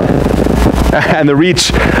add up. And the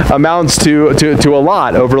reach amounts to a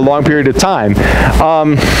lot over a long period of time.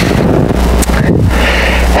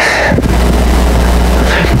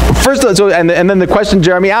 First, and then the question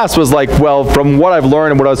Jeremy asked was like, well, from what I've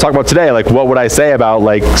learned and what I was talking about today, like what would I say about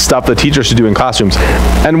like stuff that teachers should do in classrooms?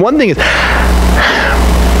 And one thing is,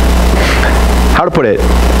 how to put it,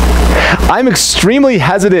 I'm extremely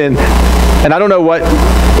hesitant, and I don't know what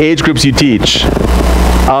age groups you teach.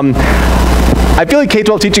 I feel like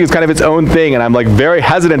K-12 teaching is kind of its own thing, and I'm like very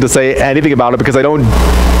hesitant to say anything about it because I don't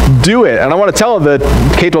do it. And I want to tell the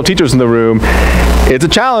K-12 teachers in the room, it's a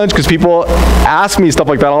challenge because people ask me stuff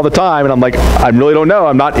like that all the time, and I'm like, I really don't know.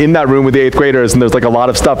 I'm not in that room with the 8th graders, and there's like a lot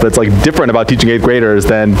of stuff that's like different about teaching 8th graders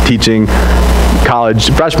than teaching college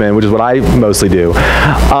freshmen, which is what I mostly do.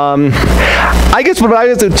 I guess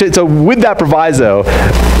so with that proviso,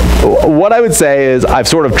 what I would say is I've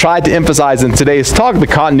sort of tried to emphasize in today's talk the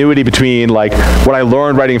continuity between like what I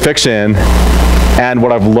learned writing fiction and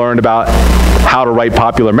what I've learned about how to write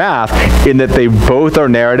popular math, in that they both are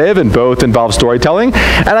narrative and both involve storytelling.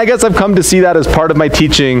 And I guess I've come to see that as part of my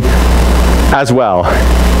teaching as well.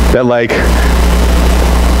 That like,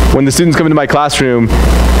 when the students come into my classroom,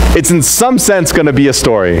 it's in some sense going to be a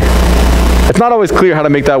story. It's not always clear how to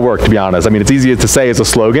make that work, to be honest. I mean, it's easy to say as a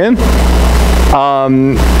slogan.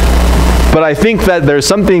 But I think that there's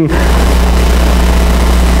something,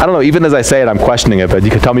 I don't know, even as I say it, I'm questioning it, but you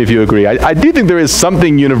can tell me if you agree. I do think there is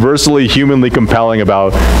something universally humanly compelling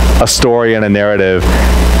about a story and a narrative.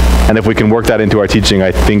 And if we can work that into our teaching,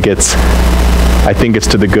 I think it's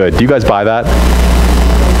to the good. Do you guys buy that?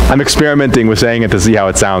 I'm experimenting with saying it to see how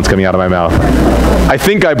it sounds coming out of my mouth. I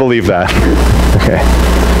think I believe that. Okay.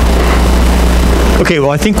 Okay,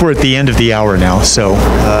 well, I think we're at the end of the hour now, so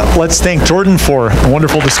let's thank Jordan for a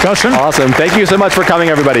wonderful discussion. Awesome. Thank you so much for coming,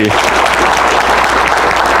 everybody.